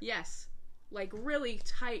friend, right? Yes. Like really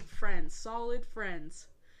tight friends, solid friends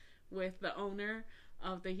with the owner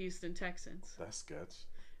of the Houston Texans. That's sketch.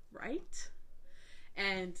 Right?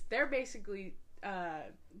 And they're basically,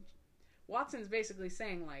 Watson's basically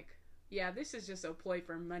saying like, yeah, this is just a ploy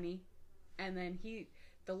for money. And then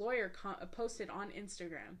the lawyer posted on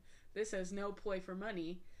Instagram, this is no ploy for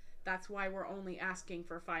money. That's why we're only asking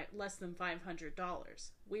for less than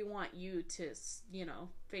 $500. We want you to,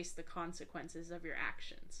 face the consequences of your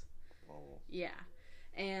actions. Oh. Yeah.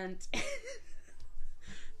 And,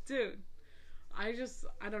 dude, I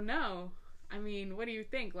don't know. I mean, what do you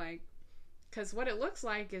think? Like, because what it looks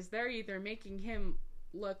like is they're either making him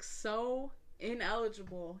look so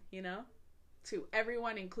ineligible, to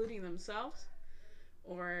everyone, including themselves,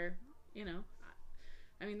 or,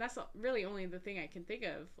 I mean, that's really only the thing I can think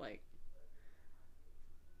of. Like,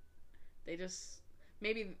 they just,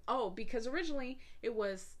 maybe, because originally it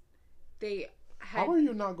was, How are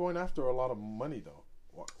you not going after a lot of money, though?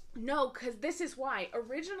 What? No, because this is why.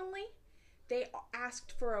 Originally, they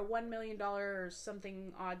asked for a $1 million or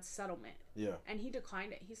something odd settlement. Yeah. And he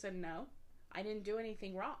declined it. He said, no, I didn't do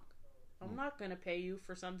anything wrong. I'm not going to pay you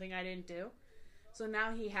for something I didn't do. So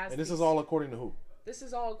now he has... And this is all according to who? This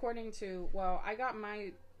is all according to... Well, I got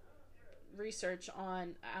my research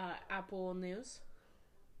on Apple News.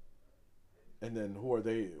 And then who are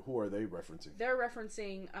they referencing? They're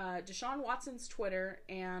referencing Deshaun Watson's Twitter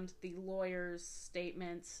and the lawyer's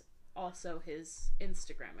statements, also his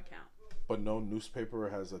Instagram account. But no newspaper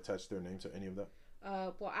has attached their name to any of that?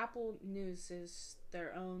 Well, Apple News is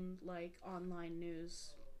their own, online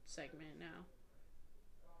news segment now.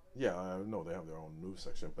 Yeah, I know they have their own news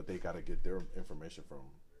section, but they got to get their information from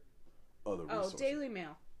other resources. Daily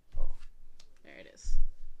Mail. Oh. There it is.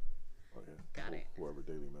 Okay. Got it. Whoever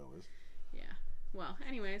Daily Mail is. Yeah. Well,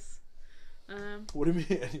 anyways. What do you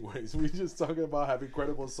mean, anyways? We just talking about having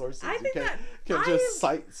credible sources. I think can't just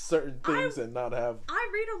cite certain things and not have... I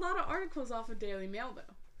read a lot of articles off of Daily Mail,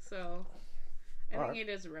 though. So, I think it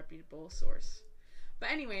is a reputable source. But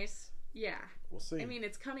anyways, yeah. We'll see. I mean,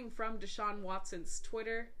 it's coming from Deshaun Watson's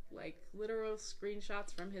Twitter. Literal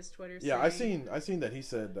screenshots from his Twitter. Yeah, I seen that he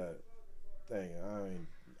said that, dang,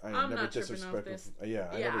 I never disrespected... Yeah,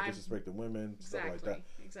 I never disrespected women, stuff like that.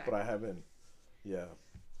 Exactly. But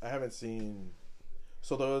I haven't seen.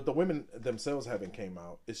 So the women themselves haven't came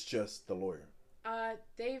out. It's just the lawyer.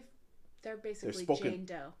 They're basically Jane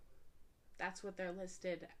Doe. That's what they're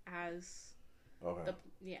listed as. Okay.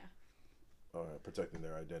 Yeah. Okay, protecting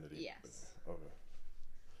their identity. Yes. Okay.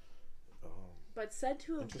 But said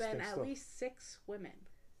to have been at least 6 women.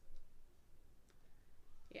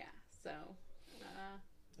 Yeah. So,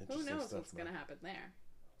 who knows what's gonna happen there?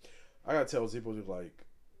 I gotta tell people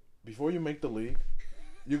before you make the league,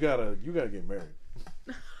 you gotta get married.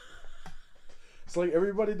 It's like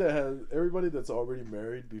everybody that's already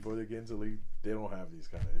married before they get into the league, they don't have these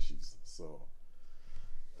kind of issues. So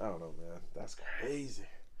I don't know, man. That's crazy.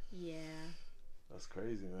 Yeah. That's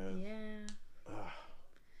crazy, man. Yeah.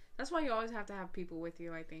 That's why you always have to have people with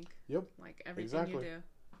you, I think. Yep. Like everything you do. Yeah.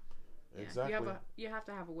 Exactly. You have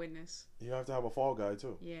to have a witness. You have to have a fall guy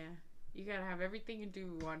too. Yeah. You gotta have everything you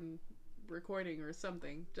do on recording or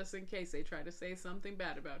something, just in case they try to say something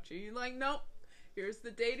bad about you. You're like, nope. Here's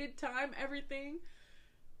the dated time, everything.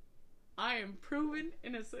 I am proven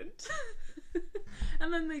innocent.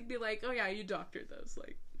 And then they'd be like, oh yeah, you doctored those.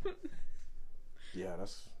 Like, yeah,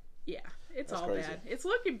 it's that's all crazy. bad. It's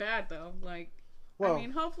looking bad though. Like, well, I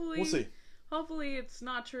mean, hopefully we'll see. Hopefully it's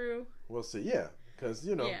not true. We'll see. Yeah, because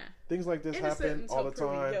things like this Innocent happen all the until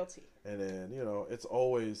proven time, guilty. and then it's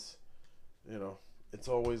always, it's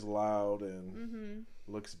always loud and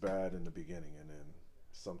looks bad in the beginning, and then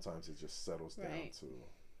sometimes it just settles down to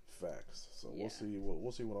facts. So we'll see.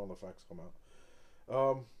 We'll see when all the facts come out.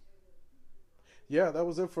 Yeah, that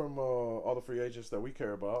was it from all the free agents that we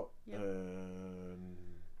care about. Yep. And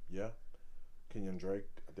yeah, Kenyon Drake,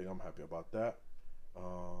 I think I'm happy about that.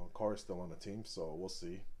 Carr is still on the team, so we'll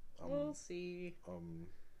see. We'll see.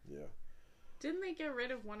 Yeah. Didn't they get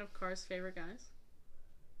rid of one of Carr's favorite guys?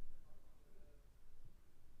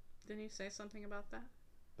 Didn't you say something about that?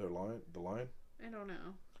 The line? I don't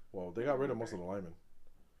know. Well, they got rid of most of the linemen.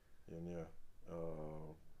 And yeah,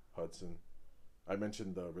 Hudson. I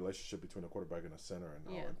mentioned the relationship between a quarterback and a center and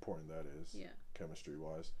how important that is,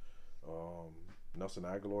 chemistry-wise. Nelson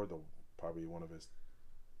Aguilar, probably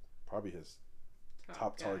his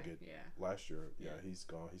top target last year. Yeah, he's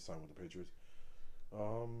gone. He signed with the Patriots.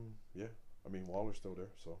 Yeah, I mean Waller's still there,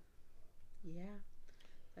 so. Yeah,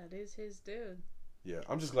 that is his dude. Yeah,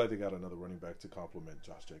 I'm just glad they got another running back to complement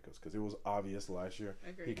Josh Jacobs because it was obvious last year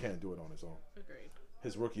he can't do it on his own. Agreed.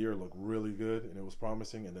 His rookie year looked really good and it was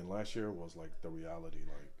promising, and then last year was like the reality.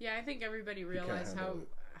 Like, yeah, I think everybody realized how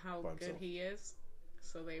good he is,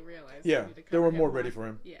 so they realized. Yeah, they were more ready for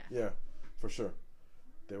him. Yeah, yeah, for sure.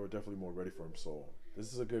 They were definitely more ready for him. So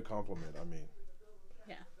this is a good compliment. I mean,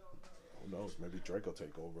 yeah. Who knows? Maybe Drake will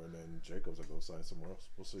take over, and then Jacobs will go sign somewhere else.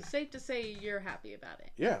 We'll see. Safe to say you're happy about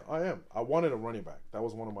it. Yeah, I am. I wanted a running back. That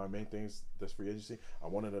was one of my main things this free agency. I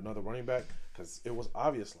wanted another running back because it was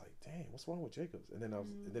obvious. Like, dang, what's wrong with Jacobs? And then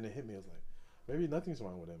and then it hit me. I was like, maybe nothing's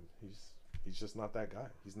wrong with him. He's just not that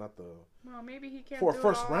guy. He's not the. Well, maybe he can't for do a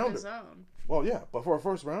first it all rounder. on his own. Well, yeah, but for a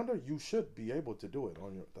first rounder, you should be able to do it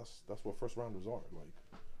on your. That's what first rounders are. Like,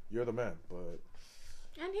 you're the man, but.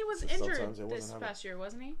 And he was injured this past year,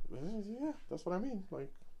 wasn't he? Yeah, that's what I mean.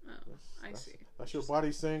 Like, I see. That's your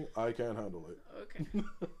body saying, I can't handle it. Okay.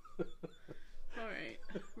 All right.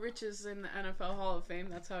 Rich is in the NFL Hall of Fame.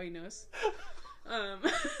 That's how he knows. I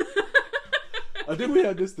think we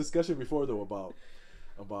had this discussion before, though, about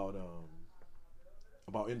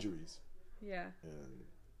injuries. Yeah. And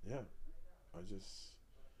yeah, I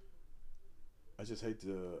just hate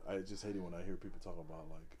it when I hear people talk about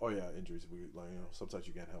like, oh yeah, injuries. We sometimes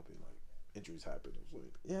you can't help it. Like injuries happen. It's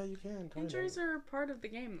like, yeah, you can. Injuries are part of the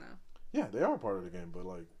game, though. Yeah, they are part of the game. But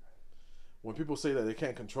like, when people say that they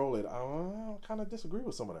can't control it, I kind of disagree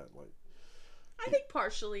with some of that. Like, I think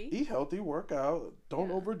partially. Eat healthy, work out, don't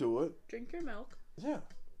overdo it. Drink your milk. Yeah,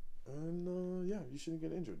 and yeah, you shouldn't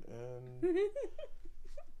get injured. And if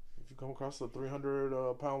you come across a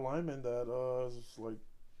 300-pound lineman that is like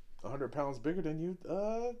 100 pounds bigger than you,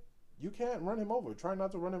 you can't run him over. Try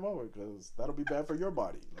not to run him over because that'll be bad for your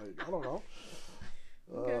body. Like, I don't know.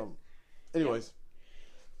 Okay. Anyways,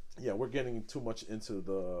 yeah, we're getting too much into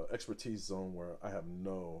the expertise zone where I have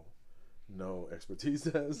no expertise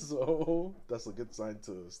in, so that's a good sign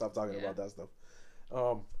to stop talking about that stuff.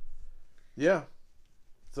 Yeah.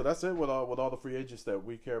 So that's it with all the free agents that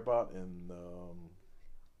we care about, and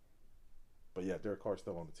but yeah, Derek Carr's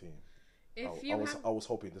still on the team. I was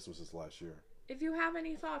hoping this was his last year. If you have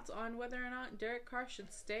any thoughts on whether or not Derek Carr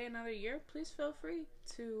should stay another year, please feel free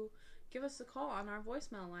to give us a call on our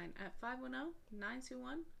voicemail line at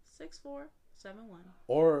 510-921-6471.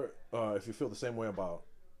 Or if you feel the same way about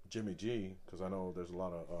Jimmy G, because I know there's a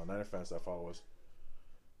lot of Niner fans that follow us.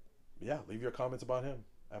 Yeah, leave your comments about him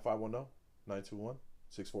at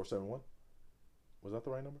 510-921-6471. Was that the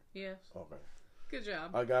right number? Yes. Okay. Good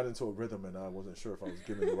job. I got into a rhythm and I wasn't sure if I was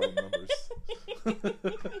giving the right numbers.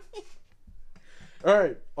 All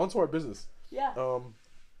right, on to our business. Yeah.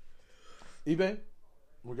 eBay,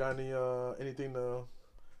 we got anything to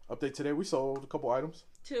update today? We sold a couple items.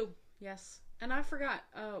 2, yes. And I forgot.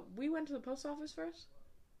 We went to the post office first?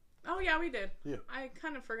 Oh, yeah, we did. Yeah. I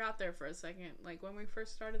kind of forgot there for a second. Like, when we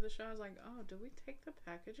first started the show, I was like, oh, did we take the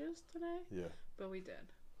packages today? Yeah. But we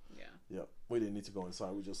did. Yeah. Yep. We didn't need to go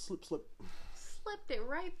inside. We just slipped. Slipped it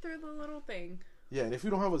right through the little thing. Yeah, and if you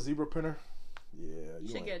don't have a zebra printer, yeah, you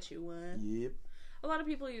should get you one. Yep. A lot of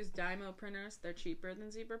people use Dymo printers. They're cheaper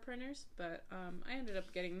than zebra printers, but I ended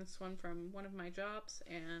up getting this one from one of my jobs,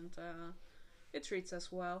 and it treats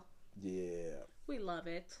us well. Yeah. We love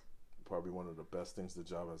it. Probably one of the best things the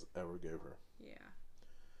job has ever gave her. Yeah.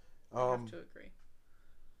 I have to agree.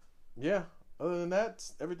 Yeah. Other than that,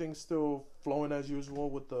 everything's still flowing as usual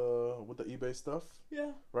with the eBay stuff.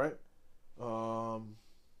 Yeah. Right? I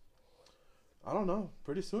don't know.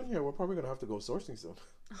 Pretty soon here, we're probably gonna have to go sourcing soon.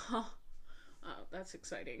 Oh, that's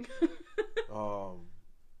exciting.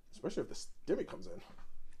 Especially if the stimmy comes in.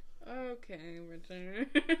 Okay,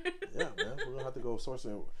 Richard. Yeah, man, we're gonna have to go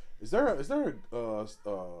sourcing. Is there a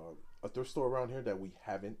thrift store around here that we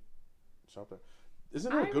haven't shopped at?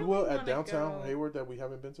 Isn't there a Goodwill at downtown Hayward that we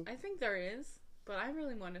haven't been to? I think there is, but I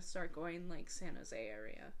really want to start going like San Jose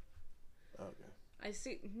area. Okay. I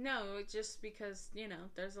see. No, just because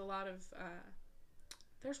there's a lot of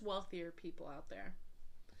there's wealthier people out there,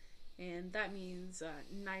 and that means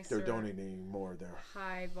nicer. They're donating more there.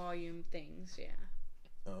 High volume things, yeah.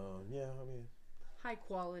 Yeah, I mean, high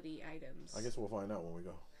quality items. I guess we'll find out when we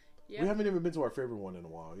go. Yep. We haven't even been to our favorite one in a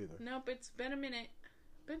while either. Nope, it's been a minute.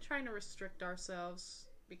 Been trying to restrict ourselves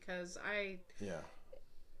because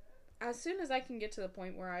as soon as I can get to the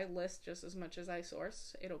point where I list just as much as I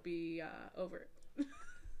source, it'll be over.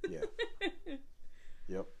 Yeah.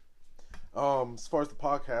 Yep. As far as the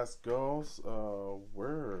podcast goes,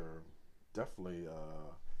 we're definitely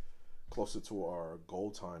closer to our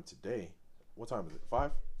goal time today. What time is it?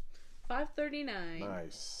 5:39.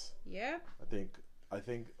 Nice. Yep. I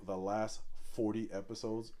think the last 40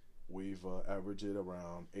 episodes we've averaged it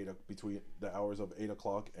around between the hours of 8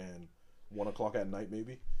 o'clock and 1 o'clock at night,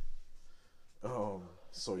 maybe.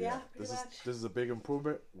 So yeah, this is a big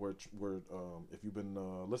improvement. We're if you've been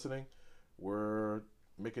listening, we're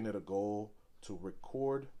making it a goal to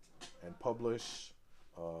record and publish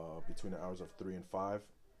between the hours of 3 and 5.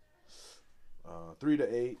 3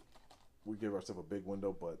 to 8, we give ourselves a big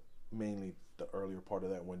window, but mainly the earlier part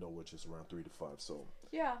of that window, which is around 3 to 5. So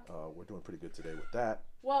yeah, we're doing pretty good today with that.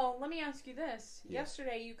 Well, let me ask you this. Yeah.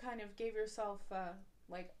 Yesterday, you kind of gave yourself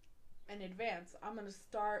like an advance. I'm going to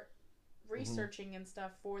start researching and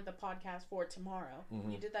stuff for the podcast for tomorrow.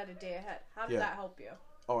 You did that a day ahead. How did that help you?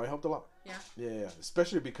 Oh, it helped a lot. Yeah. Yeah.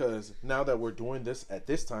 Especially because now that we're doing this at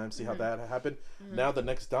this time, see how that happened? Now the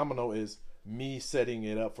next domino is me setting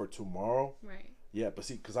it up for tomorrow. Right. Yeah, but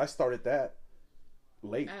see, because I started that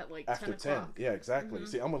late. At like after 10 o'clock. Yeah, exactly.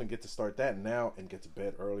 See, I'm going to get to start that now and get to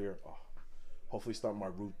bed earlier. Oh, hopefully start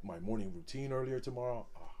my morning routine earlier tomorrow.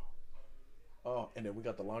 Oh, and then we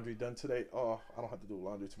got the laundry done today. Oh, I don't have to do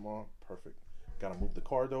laundry tomorrow. Perfect. Got to move the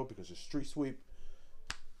car, though, because it's street sweep.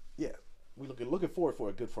 Yeah. We looking forward for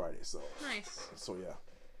a Good Friday. So nice. So yeah,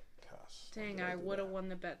 gosh. Dang, I would have won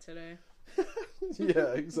the bet today.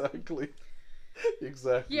 Yeah, exactly.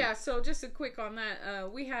 Exactly. Yeah. So just a quick on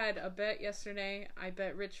that. We had a bet yesterday. I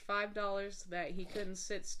bet Rich $5 that he couldn't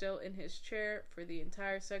sit still in his chair for the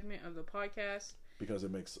entire segment of the podcast because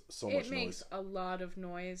it makes so much noise. It makes a lot of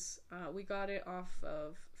noise. We got it off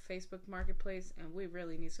of Facebook Marketplace, and we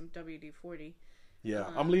really need some WD-40. Yeah,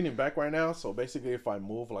 I'm leaning back right now, so basically if I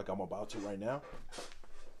move like I'm about to right now,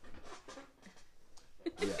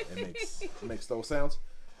 yeah, it makes those sounds.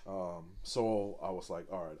 So I was like,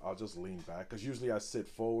 all right, I'll just lean back, because usually I sit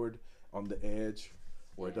forward on the edge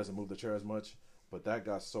where it doesn't move the chair as much, but that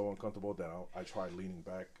got so uncomfortable that I tried leaning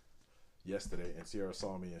back yesterday, and Sierra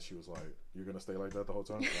saw me and she was like, you're going to stay like that the whole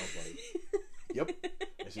time? And I was like, yep.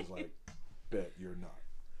 And she was like, bet you're not.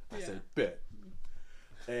 I said, bet.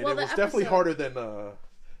 And it was definitely harder than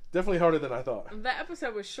I thought. The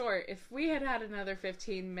episode was short. If we had another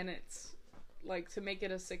 15 minutes, like to make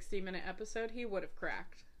it a 60-minute episode, he would have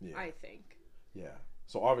cracked. Yeah. I think. Yeah.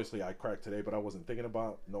 So obviously I cracked today, but I wasn't thinking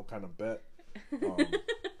about no kind of bet.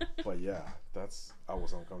 But yeah, I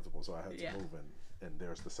was uncomfortable, so I had to move, and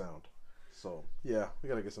there's the sound. So yeah, we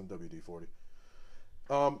gotta get some WD-40.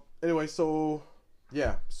 Anyway, so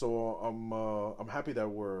yeah, so I'm happy that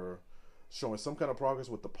we're showing some kind of progress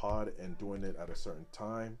with the pod and doing it at a certain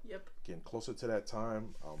time. Yep. Getting closer to that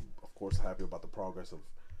time. Of course, happy about the progress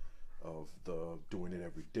of the doing it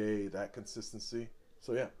every day, that consistency.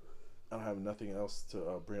 So yeah, I don't have nothing else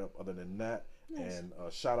to bring up other than that. Nice. And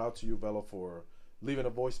shout out to you, Velo, for leaving a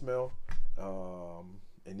voicemail.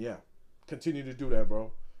 And yeah, continue to do that,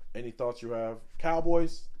 bro. Any thoughts you have?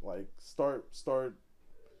 Cowboys, like start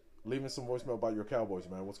leaving some voicemail about your Cowboys,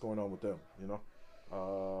 man. What's going on with them, you know?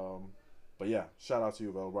 But yeah, shout out to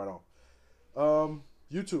you, Velo. Right on.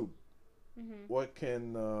 YouTube. what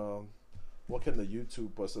can the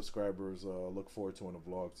YouTube subscribers look forward to in the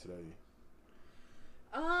vlog today?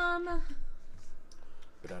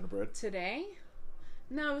 Banana bread Today?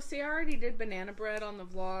 No, see, I already did banana bread on the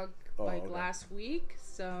vlog last week,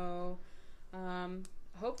 so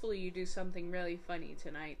hopefully you do something really funny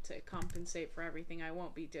tonight to compensate for everything I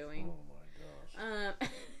won't be doing. Oh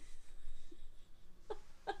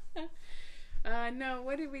my gosh. No,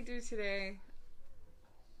 what did we do today?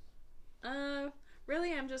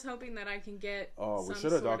 Really, I'm just hoping that I can get. Oh, we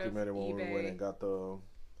should have documented when we went and got the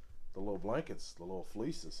little blankets, the little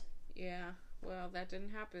fleeces. Yeah, well, that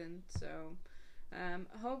didn't happen, so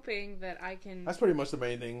hoping that I can. That's pretty much the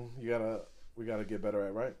main thing we gotta get better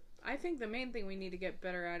at, right? I think the main thing we need to get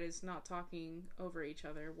better at is not talking over each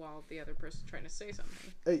other while the other person's trying to say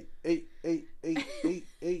something. Hey.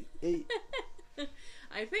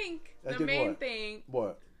 I think the main thing.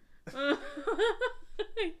 What?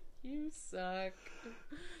 You suck.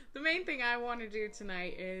 The main thing I want to do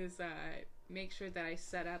tonight is make sure that I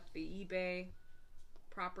set up the eBay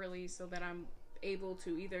properly so that I'm able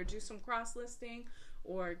to either do some cross-listing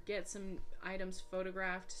or get some items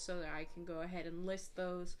photographed so that I can go ahead and list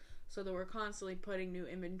those so that we're constantly putting new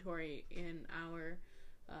inventory in our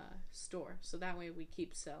store. So that way we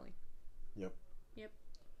keep selling. Yep.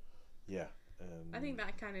 Yeah. I think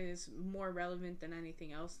that kind of is more relevant than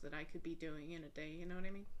anything else that I could be doing in a day. You know what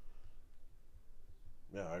I mean?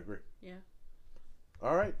 Yeah, I agree. Yeah.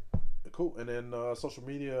 All right. Cool. And then social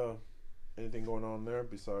media, anything going on there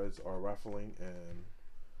besides our raffling and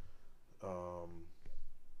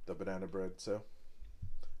the banana bread sale?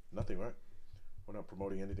 Nothing, right? We're not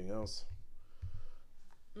promoting anything else.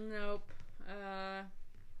 Nope.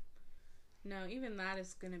 No, even that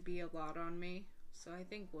is going to be a lot on me. So I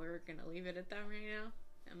think we're going to leave it at that right now.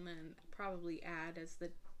 And then probably add as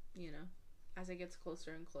as it gets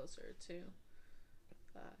closer and closer to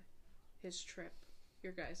his trip.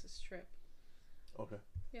 Your guys' trip. Okay.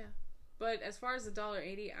 Yeah. But as far as the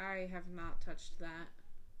 $1.80, I have not touched that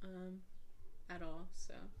at all.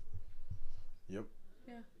 So. Yep.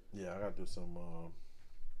 Yeah. Yeah, I got to do some,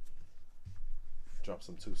 drop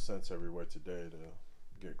some 2 cents everywhere today to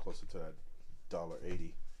get closer to that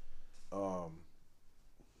 $1.80.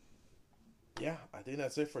 Yeah, I think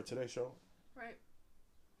that's it for today's show. Right.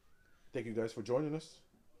 Thank you guys for joining us.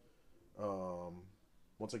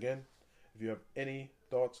 Once again, if you have any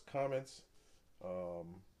thoughts, comments,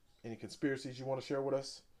 any conspiracies you want to share with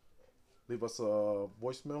us, leave us a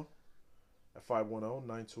voicemail at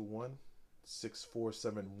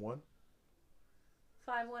 510-921-6471.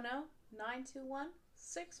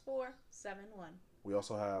 510-921-6471. We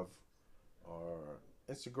also have our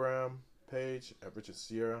Instagram page at Richard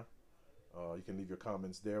Sierra. You can leave your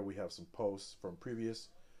comments there. We have some posts from previous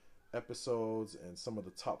episodes and some of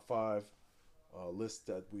the top 5 lists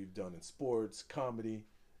that we've done in sports, comedy,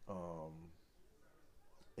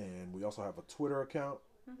 and we also have a Twitter account,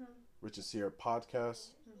 Richard Sierra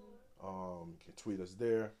Podcast. You can tweet us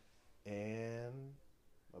there, and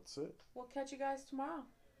that's it. We'll catch you guys tomorrow.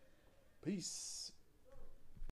 Peace.